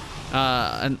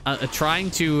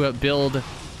 trying to build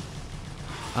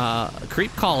a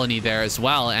creep colony there as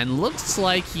well, and looks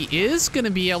like he is going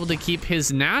to be able to keep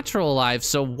his natural alive.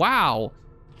 So wow,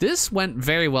 this went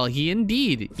very well. He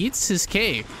indeed eats his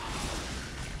cake,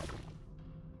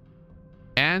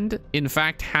 and in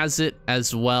fact has it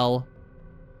as well.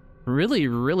 Really,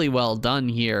 really well done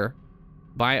here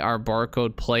by our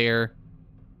Barcode player.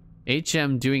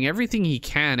 HM doing everything he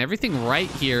can, everything right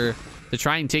here to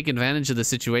try and take advantage of the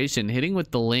situation. Hitting with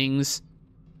the Lings,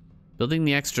 building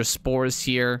the extra Spores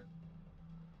here,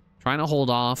 trying to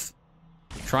hold off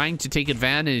trying to take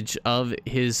advantage of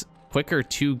his quicker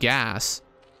 2 gas.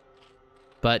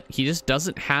 But he just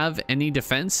doesn't have any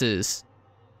defenses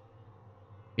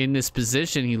in this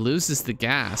position. He loses the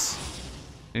gas.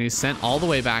 And he's sent all the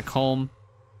way back home.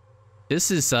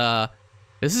 This is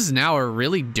now a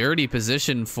really dirty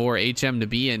position for HM to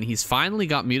be in. He's finally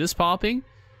got mutas popping,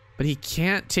 but he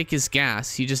can't take his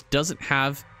gas. He just doesn't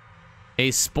have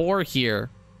a spore here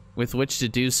with which to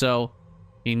do so.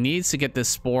 He needs to get this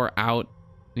spore out.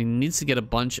 He needs to get a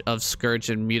bunch of Scourge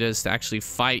and mutas to actually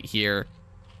fight here.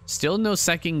 Still no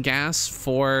second gas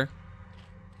for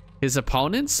his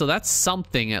opponent, so that's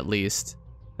something at least.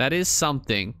 That is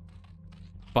something.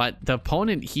 But the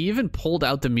opponent, he even pulled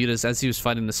out the mutas as he was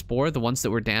fighting the spore, the ones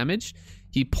that were damaged.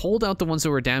 He pulled out the ones that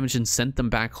were damaged and sent them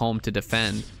back home to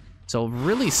defend. So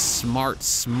really smart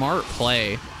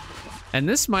play. And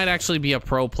this might actually be a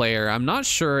pro player. I'm not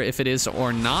sure if it is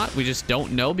or not. We just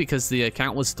don't know because the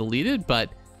account was deleted, but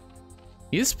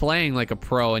he's playing like a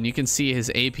pro, and you can see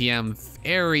his APM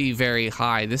very, very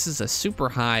high. This is a super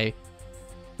high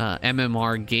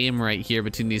MMR game right here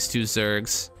between these two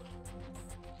Zergs.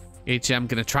 HM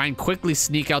gonna try and quickly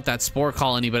sneak out that spore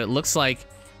colony, but it looks like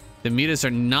the mutas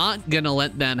are not gonna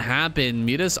let that happen.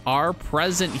 Mutas are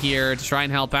present here to try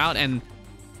and help out, and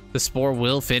the spore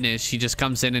will finish. He just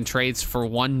comes in and trades for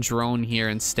 1 drone here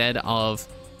instead of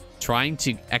trying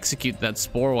to execute that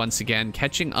spore once again.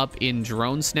 Catching up in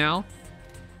drones now.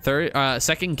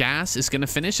 Second gas is gonna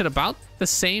finish at about the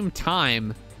same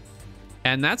time,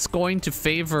 and that's going to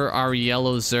favor our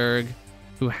yellow Zerg,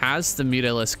 who has the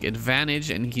mutalisk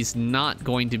advantage, and he's not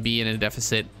going to be in a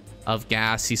deficit of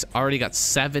gas. He's already got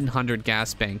 700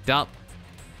 gas banked up.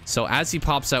 So as he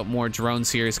pops out more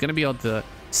drones here, he's going to be able to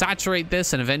saturate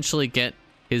this and eventually get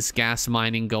his gas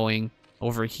mining going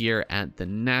over here at the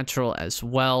natural as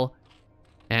well,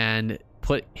 and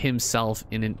put himself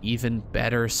in an even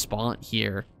better spot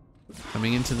here.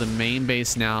 Coming into the main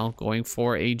base now, going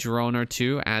for a drone or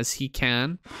 2 as he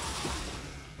can.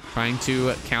 Trying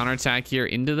to counterattack here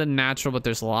into the natural, but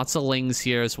there's lots of lings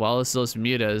here as well as those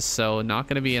mutas, so not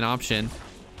going to be an option.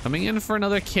 Coming in for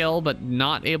another kill, but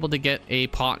not able to get a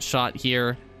pot shot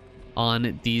here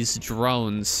on these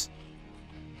drones.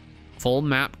 Full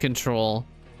map control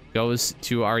goes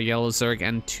to our yellow Zerg,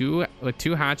 and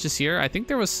two hatches here. I think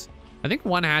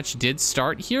 1 hatch did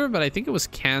start here, but I think it was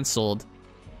canceled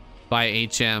by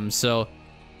HM. So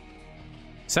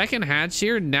second hatch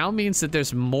here now means that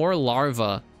there's more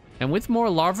larvae. And with more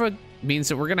larvae means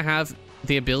that we're going to have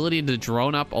the ability to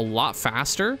drone up a lot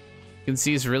faster. You can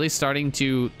see he's really starting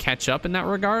to catch up in that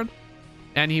regard.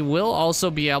 And he will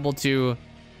also be able to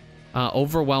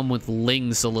overwhelm with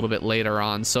lings a little bit later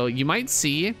on. So we might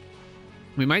see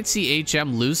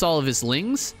HM lose all of his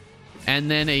lings, and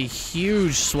then a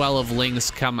huge swell of lings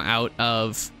come out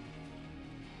of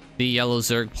the yellow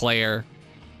Zerg player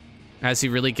as he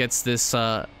really gets this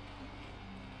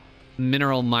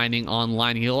mineral mining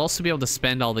online. He'll also be able to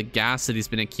spend all the gas that he's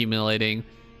been accumulating,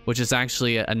 which is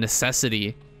actually a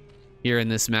necessity here in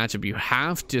this matchup. You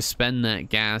have to spend that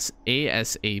gas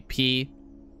ASAP,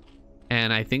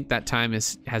 and I think that time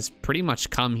has pretty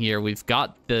much come here. We've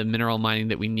got the mineral mining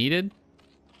that we needed.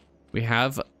 We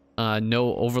have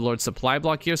no Overlord supply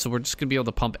block here, so we're just gonna be able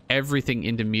to pump everything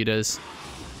into mutas,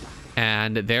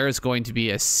 and there is going to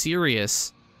be a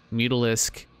serious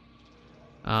mutalisk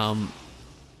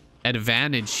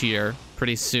advantage here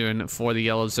pretty soon for the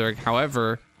yellow Zerg.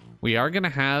 However, we are going to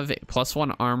have a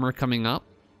 +1 armor coming up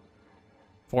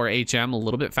for HM a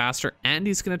little bit faster, and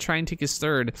he's going to try and take his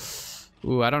third.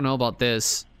 Ooh, I don't know about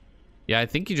this. Yeah, I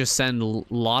think you just send a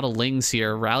lot of lings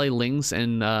here, rally lings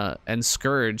and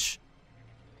Scourge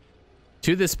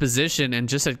to this position, and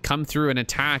just come through and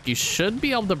attack. You should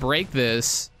be able to break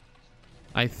this.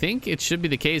 I think it should be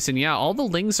the case, and yeah, all the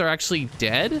lings are actually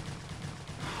dead.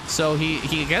 So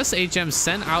I guess HM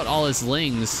sent out all his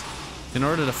lings in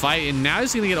order to fight, and now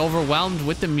he's gonna get overwhelmed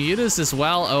with the mutas as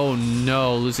well. Oh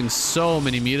no, losing so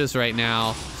many mutas right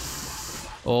now.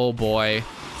 Oh boy.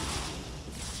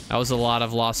 That was a lot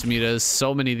of lost mutas.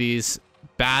 So many of these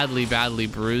badly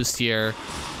bruised here.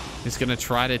 He's gonna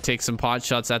try to take some pot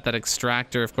shots at that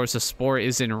extractor. Of course, the spore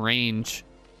is in range.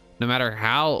 No matter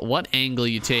what angle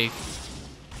you take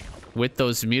with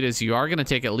those mutas, you are going to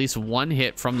take at least 1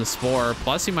 hit from the spore.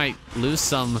 Plus, you might lose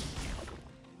something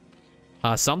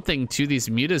to these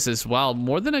mutas as well.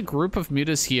 More than a group of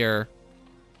mutas here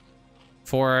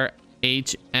for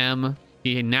HM.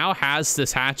 He now has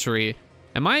this hatchery.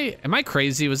 Am I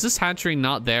crazy? Was this hatchery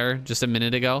not there just a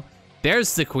minute ago?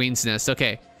 There's the Queen's Nest.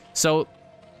 Okay, so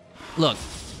look,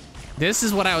 this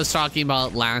is what I was talking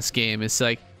about last game. It's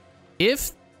like,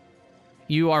 if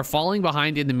you are falling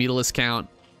behind in the Mutalisk count.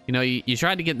 You know, you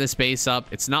tried to get this base up.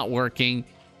 It's not working.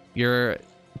 You're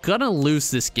gonna lose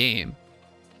this game.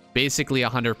 Basically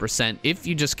 100% if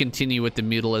you just continue with the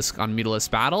Mutalisk on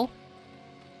Mutalisk battle.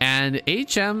 And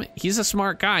HM, he's a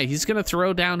smart guy. He's gonna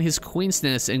throw down his Queen's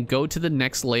Nest and go to the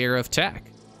next layer of tech.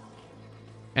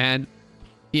 And,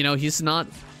 you know, he's not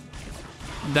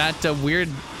that weird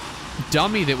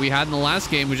dummy that we had in the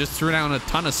last game who just threw down a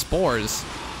ton of spores.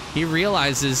 He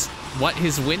realizes what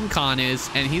his win con is,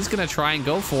 and he's gonna try and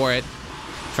go for it.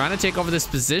 Trying to take over this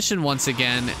position once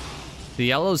again. The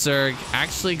yellow Zerg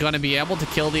actually gonna be able to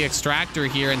kill the extractor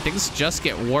here, and things just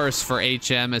get worse for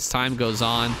HM as time goes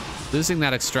on. Losing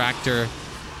that extractor,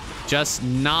 just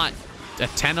not a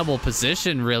tenable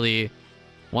position really.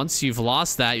 Once you've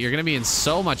lost that, you're gonna be in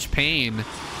so much pain.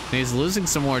 And he's losing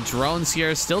some more drones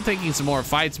here, still taking some more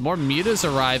fights. More mutas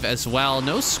arrive as well.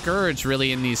 No Scourge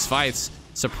really in these fights,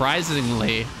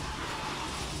 surprisingly.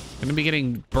 Gonna be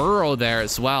getting Burrow there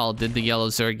as well, did the yellow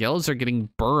Zerg. Yellows are getting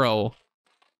Burrow,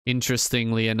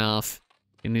 interestingly enough,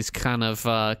 in these kind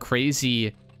of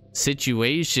crazy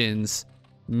situations.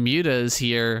 Mutas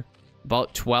here,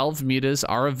 about 12 mutas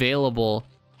are available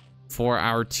for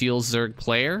our teal Zerg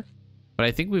player. But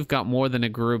I think we've got more than a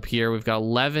group here. We've got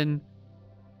 11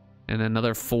 and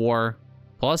another 4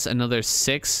 plus another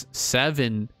 6,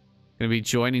 7 gonna be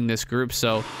joining this group.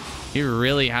 So he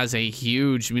really has a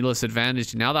huge Mutalisk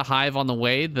advantage. Now the hive on the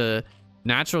way, the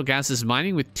natural gas is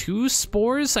mining with 2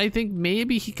 spores. I think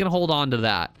maybe he can hold on to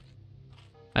that.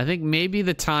 I think maybe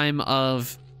the time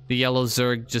of the yellow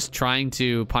Zerg just trying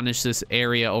to punish this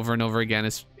area over and over again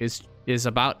is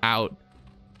about out.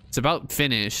 It's about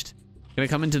finished. Gonna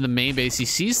come into the main base. He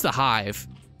sees the hive.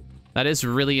 That is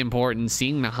really important,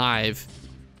 seeing the hive.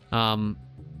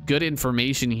 Good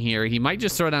information here. He might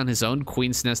just throw down his own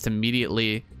Queen's Nest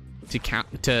immediately to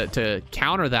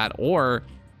counter that, or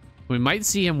we might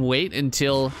see him wait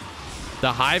until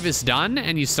the hive is done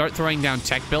and you start throwing down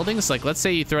tech buildings. Like, let's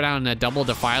say you throw down a double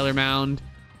defiler mound,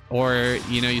 or,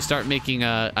 you know, you start making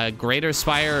a greater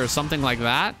spire or something like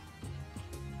that.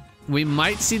 We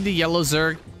might see the yellow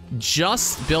Zerg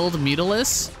just build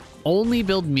Mutalisk, only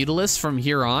build Mutalisk from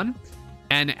here on.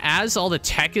 And as all the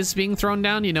tech is being thrown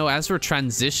down, you know, as we're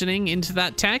transitioning into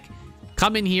that tech,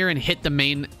 come in here and hit the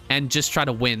main and just try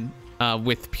to win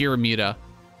with pure Muta.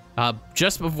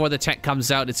 Just before the tech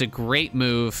comes out, it's a great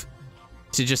move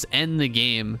to just end the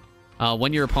game.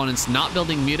 When your opponent's not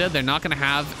building Muta, they're not going to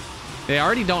have... They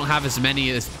already don't have as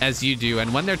many as you do.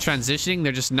 And when they're transitioning,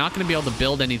 they're just not going to be able to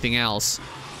build anything else,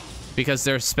 because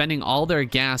they're spending all their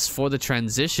gas for the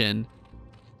transition.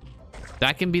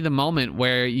 That can be the moment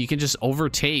where you can just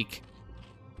overtake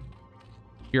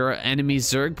your enemy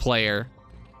Zerg player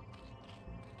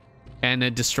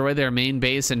and destroy their main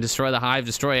base and destroy the hive,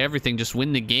 destroy everything, just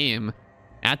win the game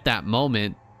at that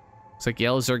moment. Looks like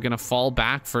yellows are gonna fall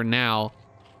back for now.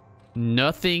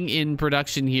 Nothing in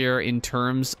production here in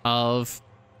terms of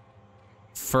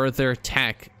further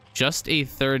tech. Just a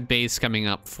third base coming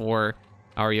up for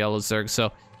our yellow Zerg.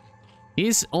 So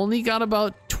he's only got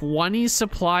about 20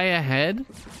 supply ahead.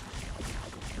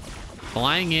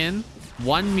 Flying in,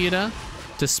 1 Muta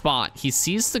to spot. He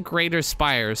sees the greater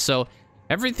spire, so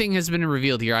everything has been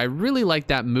revealed here. I really like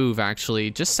that move, actually.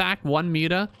 Just sack 1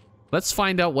 Muta. Let's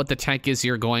find out what the tech is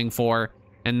you're going for,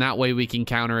 and that way we can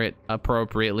counter it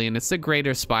appropriately. And it's the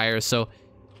greater spire, so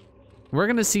we're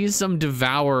gonna see some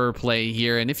Devourer play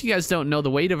here. And if you guys don't know, the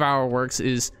way Devourer works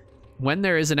is when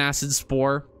there is an acid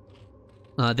spore,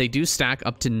 they do stack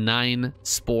up to 9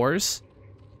 spores,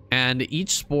 and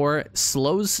each spore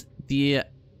slows the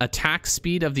attack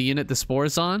speed of the unit the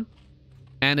spore's on,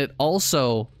 and it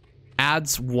also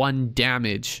adds 1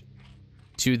 damage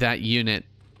to that unit.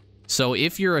 So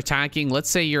if you're attacking, let's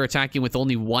say you're attacking with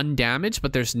only 1 damage,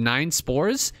 but there's 9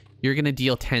 spores, you're gonna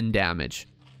deal 10 damage.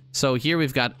 So here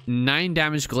we've got 9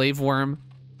 damage Glaive Worm,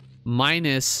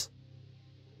 minus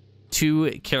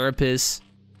 2 Carapace.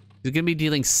 You're gonna be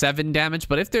dealing 7 damage,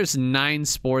 but if there's 9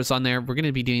 spores on there, we're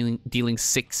gonna be dealing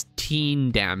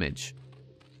 16 damage.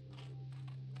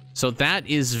 So that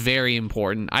is very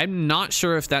important. I'm not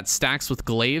sure if that stacks with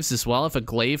glaives as well. If a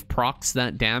glaive procs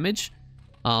that damage,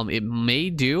 it may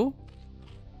do.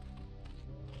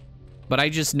 But I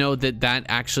just know that that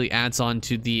actually adds on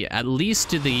to the, at least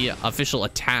to the official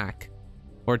attack,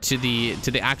 or to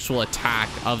the actual attack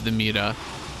of the Muta.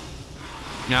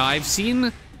 Now I've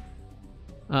seen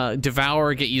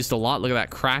Devourer get used a lot. Look at that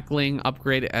crackling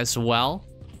upgrade as well.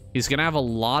 He's gonna have a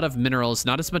lot of minerals,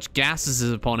 not as much gas as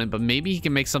his opponent, but maybe he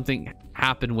can make something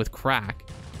happen with crack.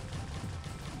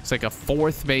 It's like a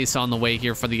 4th base on the way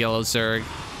here for the yellow Zerg.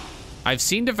 I've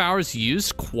seen Devourers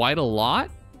used quite a lot,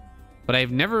 but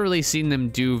I've never really seen them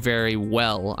do very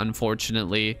well,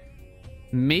 unfortunately.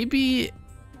 Maybe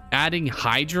adding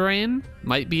Hydra in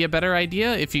might be a better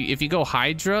idea. If you go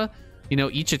Hydra, you know,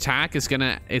 each attack is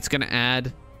gonna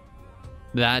add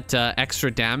that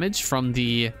extra damage from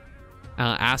the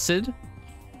acid.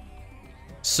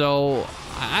 So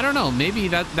I don't know, maybe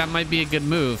that might be a good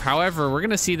move. However, we're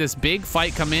gonna see this big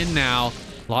fight come in now.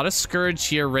 A lot of Scourge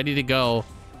here ready to go.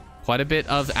 Quite a bit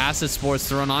of acid spores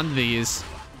thrown onto these.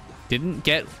 Didn't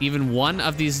get even one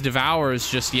of these Devourers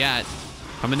just yet.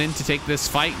 Coming in to take this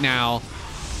fight now.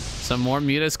 Some more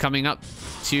mutas coming up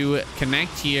to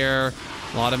connect here.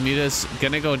 A lot of mutas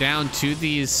gonna go down to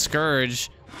these Scourge.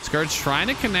 Scourge trying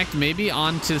to connect maybe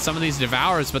onto some of these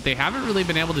Devourers, but they haven't really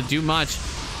been able to do much.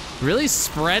 Really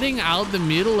spreading out the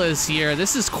Mutalisk here.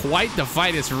 This is quite the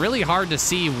fight. It's really hard to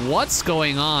see what's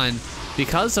going on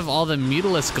because of all the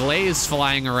Mutalisk glaze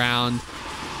flying around.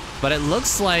 But it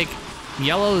looks like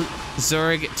Yellow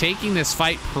Zerg taking this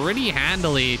fight pretty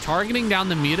handily, targeting down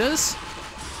the mutas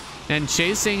and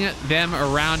chasing them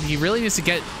around. He really needs to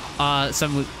get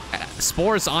some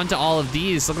spores onto all of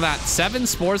these. Look at that, 7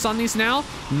 spores on these now,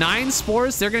 9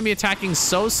 spores. They're going to be attacking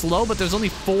so slow, but there's only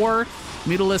 4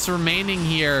 Mutalisks remaining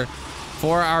here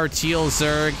for our Teal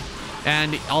Zerg.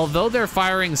 And although they're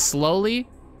firing slowly,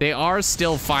 they are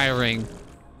still firing.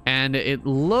 And it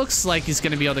looks like he's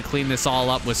going to be able to clean this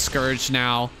all up with Scourge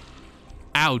now.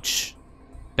 Ouch.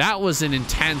 That was an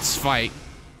intense fight.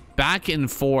 Back and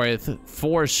forth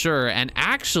for sure. And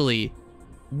actually,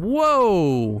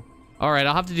 whoa. All right,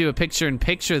 I'll have to do a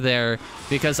picture-in-picture there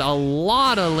because a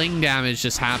lot of Ling damage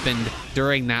just happened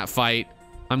during that fight.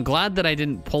 I'm glad that I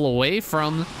didn't pull away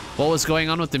from what was going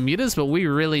on with the mutas, but we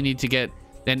really need to get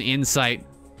an insight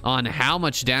on how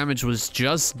much damage was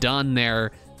just done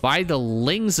there by the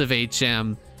Lings of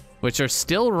HM, which are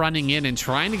still running in and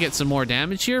trying to get some more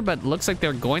damage here, but looks like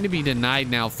they're going to be denied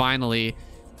now finally.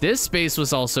 This base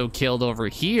was also killed over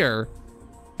here,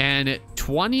 and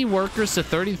 20 workers to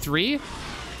 33.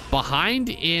 Behind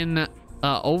in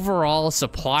overall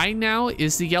supply now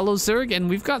is the Yellow Zerg, and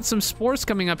we've got some spores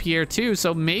coming up here too,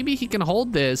 so maybe he can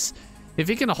hold this. If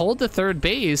he can hold the third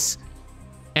base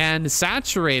and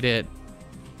saturate it,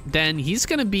 then he's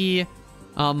gonna be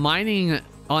mining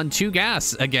on 2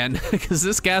 gas again because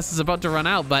this gas is about to run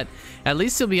out, but at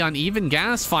least he'll be on even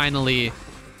gas finally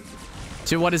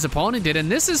to what his opponent did.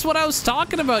 And this is what I was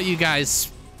talking about, you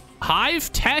guys.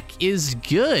 Hive tech is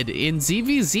good in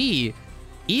ZvZ.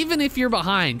 Even if you're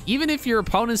behind, even if your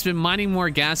opponent's been mining more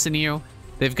gas than you,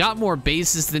 they've got more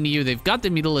bases than you, they've got the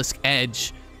Mutalisk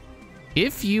edge.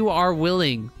 If you are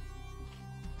willing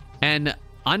and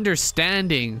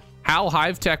understanding how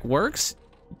Hive Tech works,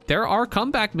 there are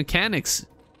comeback mechanics.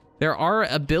 There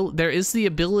is the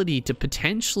ability to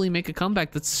potentially make a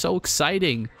comeback that's so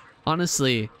exciting,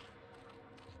 honestly.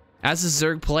 As a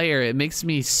Zerg player, it makes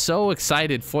me so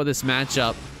excited for this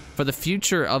matchup, for the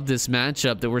future of this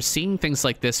matchup, that we're seeing things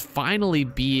like this finally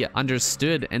be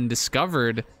understood and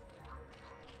discovered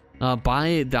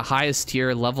by the highest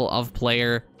tier level of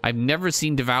player. I've never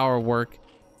seen Devour work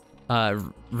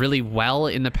really well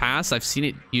in the past. I've seen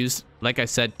it used, like I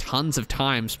said, tons of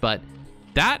times, but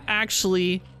that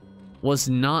actually was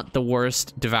not the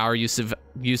worst Devour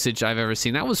usage I've ever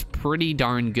seen. That was pretty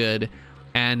darn good.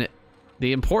 And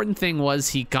the important thing was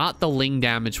he got the Ling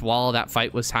damage while that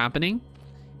fight was happening,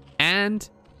 and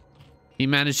he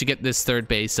managed to get this third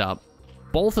base up.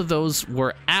 Both of those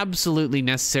were absolutely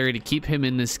necessary to keep him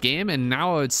in this game, and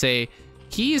now I would say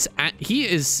he is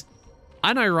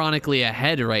unironically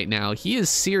ahead right now. He is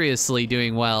seriously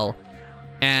doing well,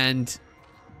 and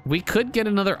we could get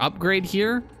another upgrade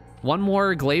here. One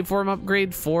more glaive form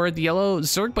upgrade for the Yellow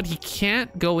Zerg, but he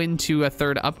can't go into a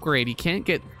third upgrade. He can't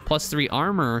get +3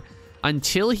 armor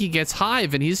until he gets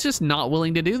Hive, and he's just not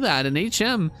willing to do that. And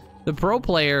HM, the pro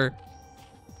player,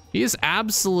 he is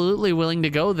absolutely willing to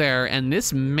go there, and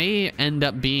this may end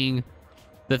up being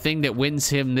the thing that wins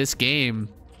him this game.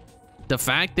 The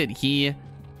fact that he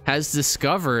has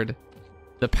discovered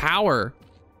the power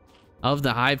of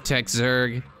the Hive Tech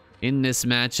Zerg in this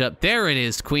matchup. There it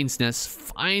is, Queen's Nest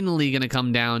finally gonna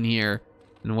come down here.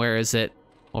 And where is it?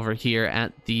 Over here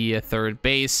at the third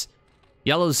base.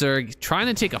 Yellow Zerg trying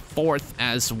to take a fourth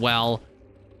as well.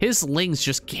 His Lings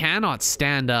just cannot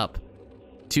stand up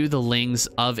to the Lings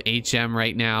of HM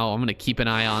right now. I'm gonna keep an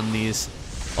eye on these.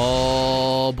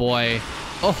 Oh boy.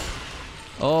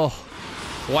 Oh,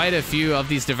 quite a few of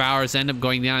these Devourers end up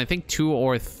going down. I think 2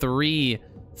 or 3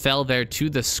 fell there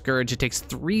to the Scourge. It takes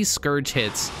 3 Scourge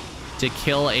hits to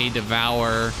kill a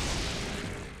Devourer.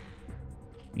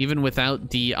 Even without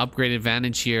the upgrade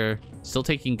advantage here, still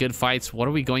taking good fights. What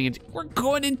are we going into? We're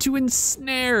going into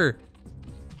Ensnare.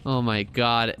 Oh my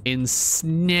god.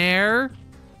 Ensnare?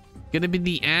 Gonna be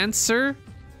the answer?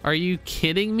 Are you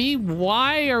kidding me?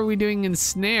 Why are we doing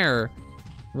Ensnare?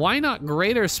 Why not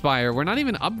Greater Spire? We're not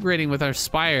even upgrading with our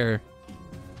Spire.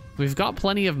 We've got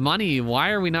plenty of money.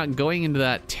 Why are we not going into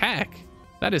that tech?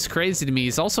 That is crazy to me.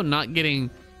 He's also not getting...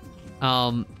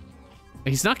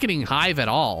 he's not getting Hive at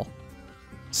all.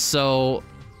 So,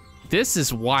 this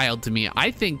is wild to me.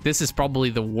 I think this is probably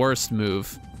the worst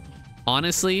move.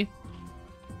 Honestly,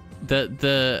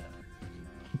 the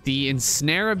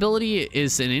Ensnare ability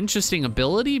is an interesting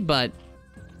ability, but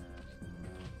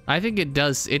I think it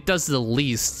does the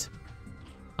least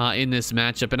in this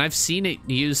matchup, and I've seen it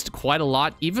used quite a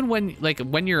lot. Even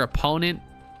when your opponent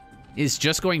is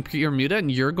just going pure muta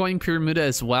and you're going pure muta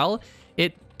as well,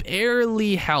 it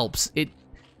barely helps.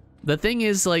 The thing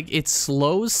is, like, it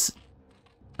slows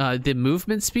the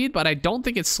movement speed, but I don't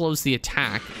think it slows the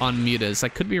attack on mutas. I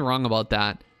could be wrong about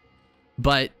that,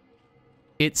 but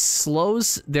it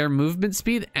slows their movement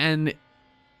speed, and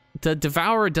the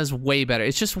Devourer does way better.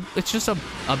 It's just a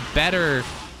better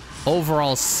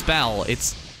overall spell.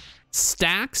 It's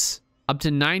stacks up to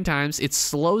 9 times. It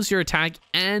slows your attack,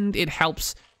 and it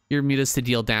helps your mutas to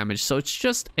deal damage. So it's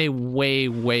just a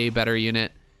way better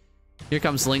unit. Here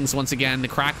comes Lings once again. The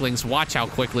Cracklings, watch how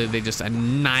quickly they just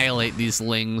annihilate these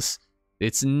Lings.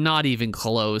 It's not even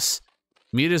close.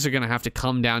 Mutas are gonna have to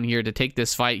come down here to take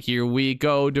this fight. Here we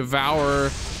go, Devourer.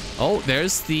 Oh,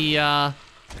 there's the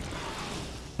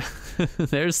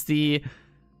there's the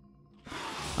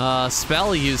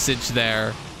spell usage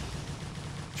there.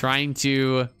 Trying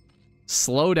to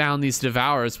slow down these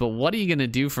Devourers, but what are you gonna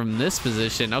do from this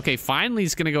position? Okay, finally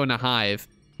he's gonna go into Hive.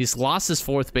 He's lost his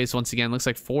 4th base once again. Looks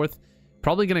like 4th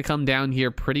probably gonna come down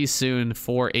here pretty soon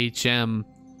for HM.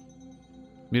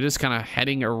 Muta's kind of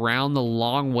heading around the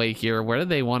long way here. Where do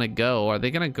they want to go? Are they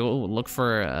gonna go look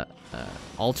for a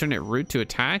alternate route to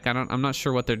attack? I'm not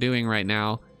sure what they're doing right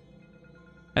now.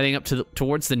 Heading up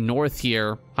towards the north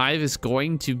here. Hive is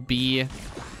going to be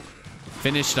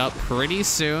finished up pretty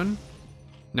soon.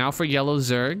 Now for Yellow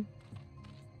Zerg.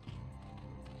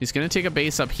 He's gonna take a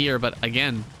base up here, but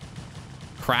again,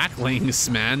 Cracklings,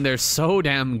 man, they're so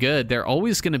damn good. They're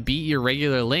always gonna beat your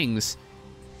regular Lings.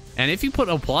 And if you put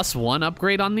a +1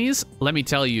 upgrade on these, let me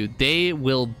tell you, they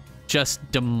will just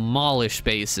demolish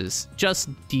bases. Just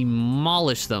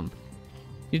demolish them.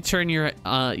 You turn your,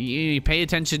 you pay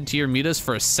attention to your mutas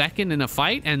for a second in a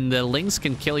fight, and the Lings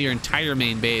can kill your entire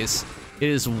main base. It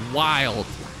is wild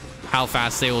how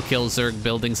fast they will kill Zerg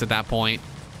buildings at that point.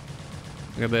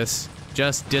 Look at this,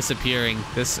 just disappearing.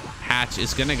 This hatch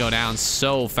is gonna go down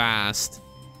so fast.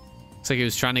 Looks like he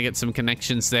was trying to get some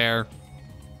connections there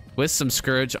with some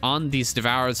Scourge on these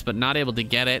Devourers, but not able to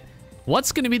get it.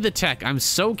 What's going to be the tech? I'm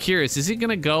so curious. Is he going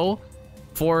to go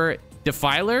for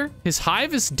Defiler? His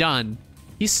Hive is done.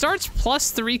 He starts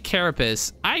 +3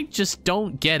 Carapace. I just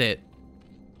don't get it.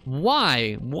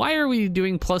 Why? Why are we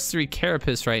doing +3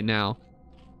 Carapace right now?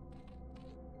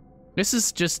 This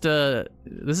is just a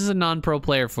non-pro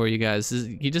player for you guys.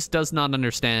 He just does not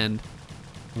understand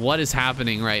what is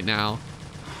happening right now.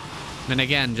 And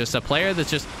again, just a player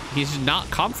that's he's not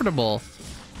comfortable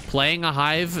playing a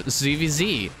Hive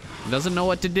ZvZ. Doesn't know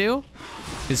what to do.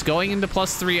 He's going into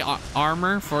 +3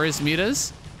 armor for his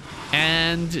mutas.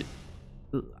 And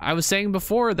I was saying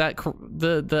before that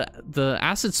the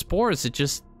acid spores, it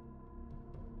just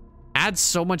adds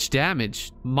so much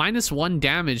damage. -1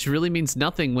 damage really means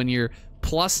nothing when you're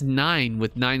 +9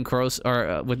 with 9 cross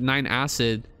or with 9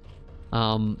 acid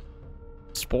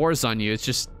spores on you.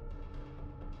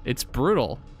 It's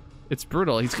brutal. It's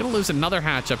brutal. He's gonna lose another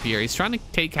hatch up here. He's trying to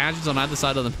take hatches on either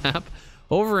side of the map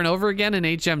over and over again, and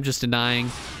HM just denying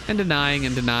and denying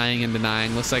and denying and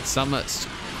denying. Looks like some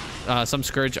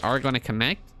Scourge are going to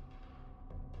connect.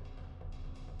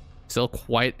 Still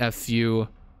quite a few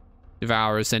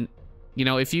Devourers, and you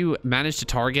know, if you manage to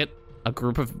target a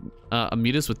group of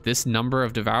mutas with this number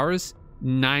of Devourers,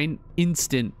 9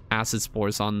 instant acid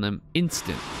spores on them.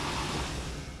 Instant.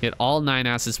 Hit all 9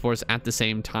 acid spores at the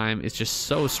same time. It's just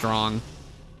so strong.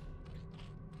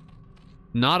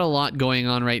 Not a lot going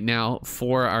on right now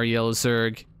for our Yellow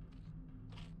Zerg.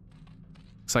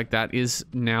 Looks like that is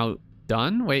now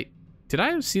done. Wait, did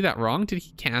I see that wrong? Did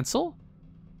he cancel?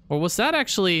 Or was that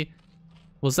actually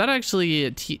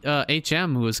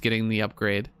HM who was getting the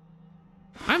upgrade?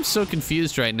 I'm so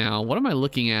confused right now. What am I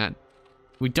looking at?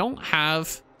 We don't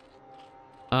have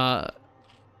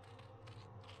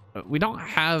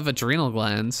adrenal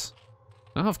glands.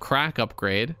 I don't have crack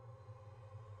upgrade.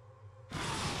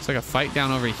 It's like a fight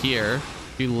down over here. A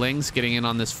few Lings getting in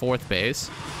on this 4th base.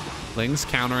 Ling's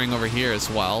countering over here as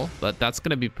well, but that's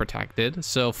going to be protected.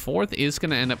 So 4th is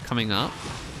going to end up coming up.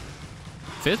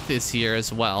 5th is here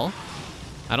as well.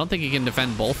 I don't think he can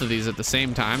defend both of these at the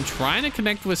same time. Trying to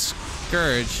connect with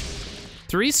Scourge.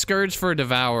 3 Scourge for a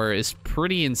Devour is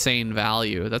pretty insane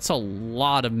value. That's a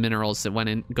lot of minerals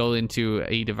that go into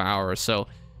a Devourer. So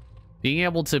being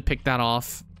able to pick that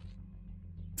off,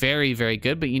 very, very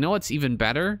good. But you know what's even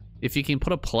better? If you can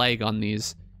put a Plague on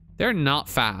these. They're not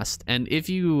fast. And if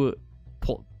you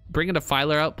bring a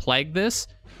Defiler out, Plague this,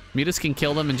 Mutas can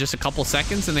kill them in just a couple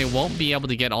seconds, and they won't be able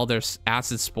to get all their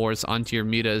acid spores onto your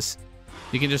Mutas.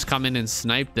 You can just come in and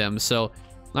snipe them. So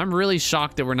I'm really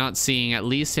shocked that we're not seeing at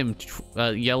least him,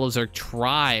 Yellow Zerg,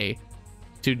 try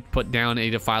to put down a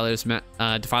Defiler's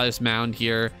Mound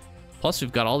here. Plus,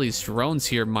 we've got all these drones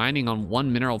here mining on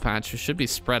one mineral patch, which should be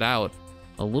spread out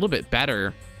a little bit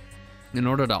better in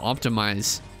order to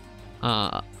optimize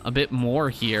a bit more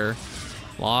here.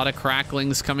 A lot of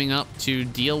cracklings coming up to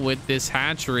deal with this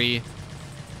hatchery.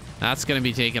 That's going to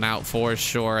be taken out for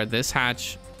sure. This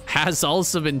hatch has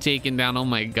also been taken down. Oh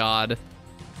my god.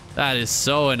 That is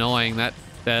so annoying. That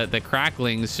the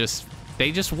cracklings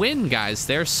they just win, guys.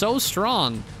 They're so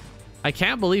strong. I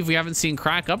can't believe we haven't seen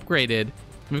crack upgraded.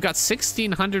 We've got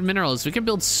 1,600 minerals. We can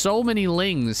build so many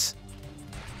lings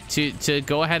to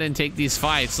go ahead and take these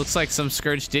fights. Looks like some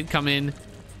Scourge did come in,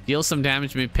 deal some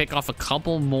damage, maybe pick off a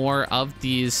couple more of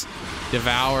these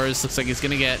Devours. Looks like he's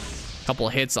gonna get a couple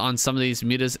hits on some of these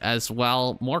Mutas as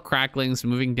well. More cracklings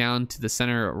moving down to the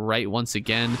center right once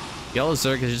again. Yellow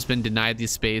Zerg has just been denied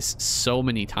this space so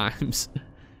many times.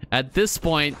 At this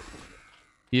point,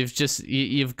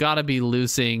 you've got to be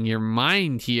losing your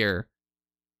mind here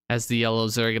as the Yellow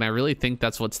Zerg, and I really think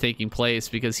that's what's taking place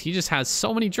because he just has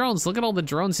so many drones. Look at all the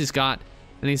drones he's got,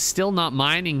 and he's still not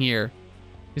mining here.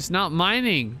 He's not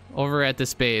mining over at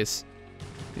this base.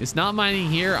 He's not mining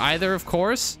here either, of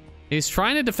course. He's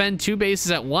trying to defend 2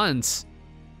 bases at once,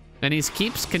 and he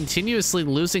keeps continuously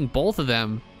losing both of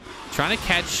them. Trying to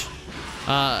catch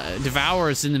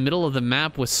Devours in the middle of the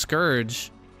map with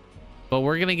Scourge, but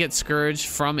we're gonna get Scourge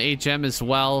from HM as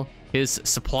well. His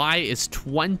supply is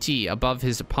 20 above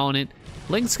his opponent.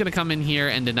 Link's gonna come in here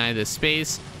and deny this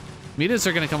space. Mutas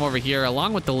are gonna come over here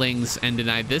along with the Lings and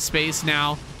deny this space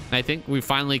now. And I think we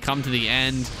finally come to the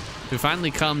end. We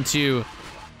finally come to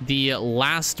the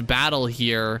last battle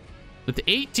here. With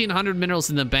 1,800 minerals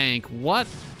in the bank, what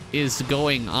is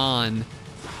going on?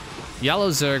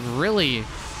 Yellow Zerg really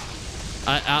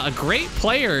a great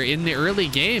player in the early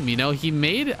game. You know, he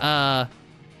made a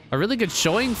really good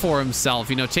showing for himself.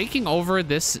 You know, taking over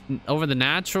the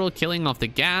natural, killing off the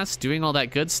gas, doing all that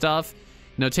good stuff.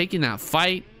 You know, taking that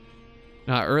fight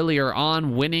earlier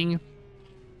on, winning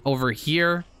over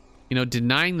here. You know,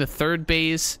 denying the 3rd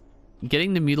base,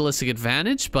 getting the mutalistic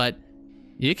advantage, but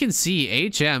you can see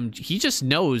HM, he just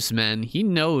knows, man. He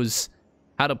knows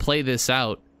how to play this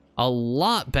out a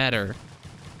lot better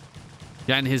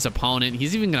than his opponent.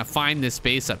 He's even gonna find this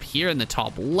base up here in the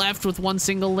top left with 1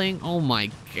 single link. Oh my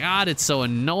god, it's so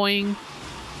annoying.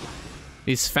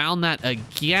 He's found that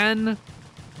again.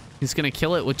 He's gonna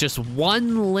kill it with just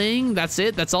 1 ling. That's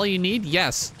it? That's all you need?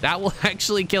 Yes, that will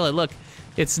actually kill it. Look,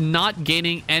 it's not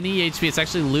gaining any HP. It's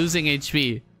actually losing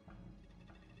HP.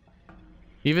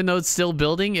 Even though it's still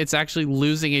building, it's actually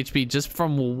losing HP just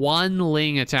from 1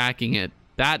 ling attacking it.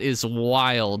 That is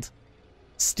wild.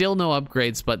 Still no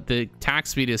upgrades, but the attack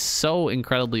speed is so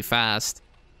incredibly fast.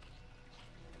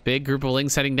 Big group of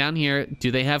lings heading down here.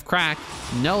 Do they have crack?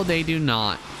 No, they do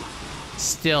not.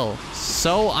 Still,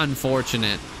 so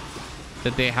unfortunate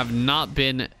that they have not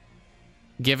been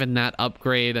given that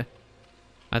upgrade.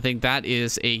 I think that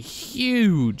is a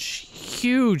huge,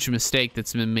 huge mistake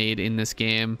that's been made in this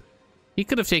game. He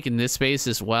could have taken this base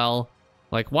as well.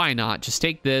 Like, why not? Just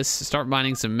take this, start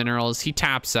mining some minerals. He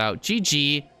taps out.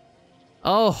 GG.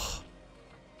 Oh.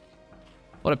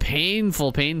 What a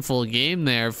painful, painful game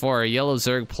there for a Yellow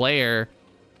Zerg player.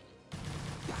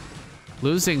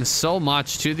 Losing so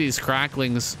much to these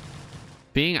cracklings.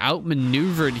 Being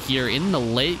outmaneuvered here in the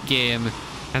late game.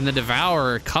 And the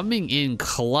Devourer coming in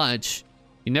clutch.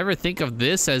 You never think of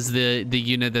this as the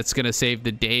unit that's going to save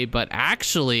the day, but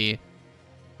actually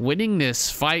winning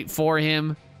this fight for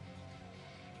him,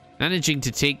 managing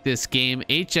to take this game.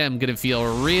 HM gonna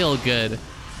feel real good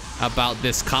about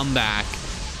this comeback.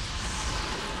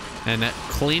 And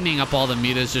cleaning up all the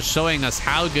mutas, just showing us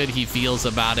how good he feels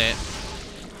about it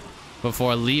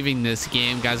before leaving this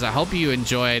game. Guys, I hope you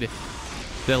enjoyed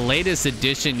the latest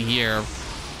edition here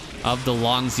of the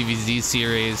long ZvZ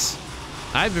series.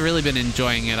 I've really been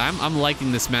enjoying it. I'm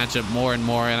liking this matchup more and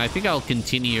more, and I think I'll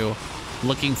continue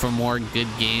looking for more good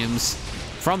games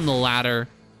from the ladder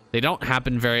They don't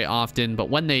happen very often, but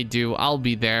when they do, I'll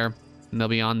be there, and they'll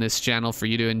be on this channel for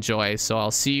you to enjoy. So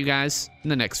I'll see you guys in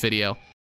the next video.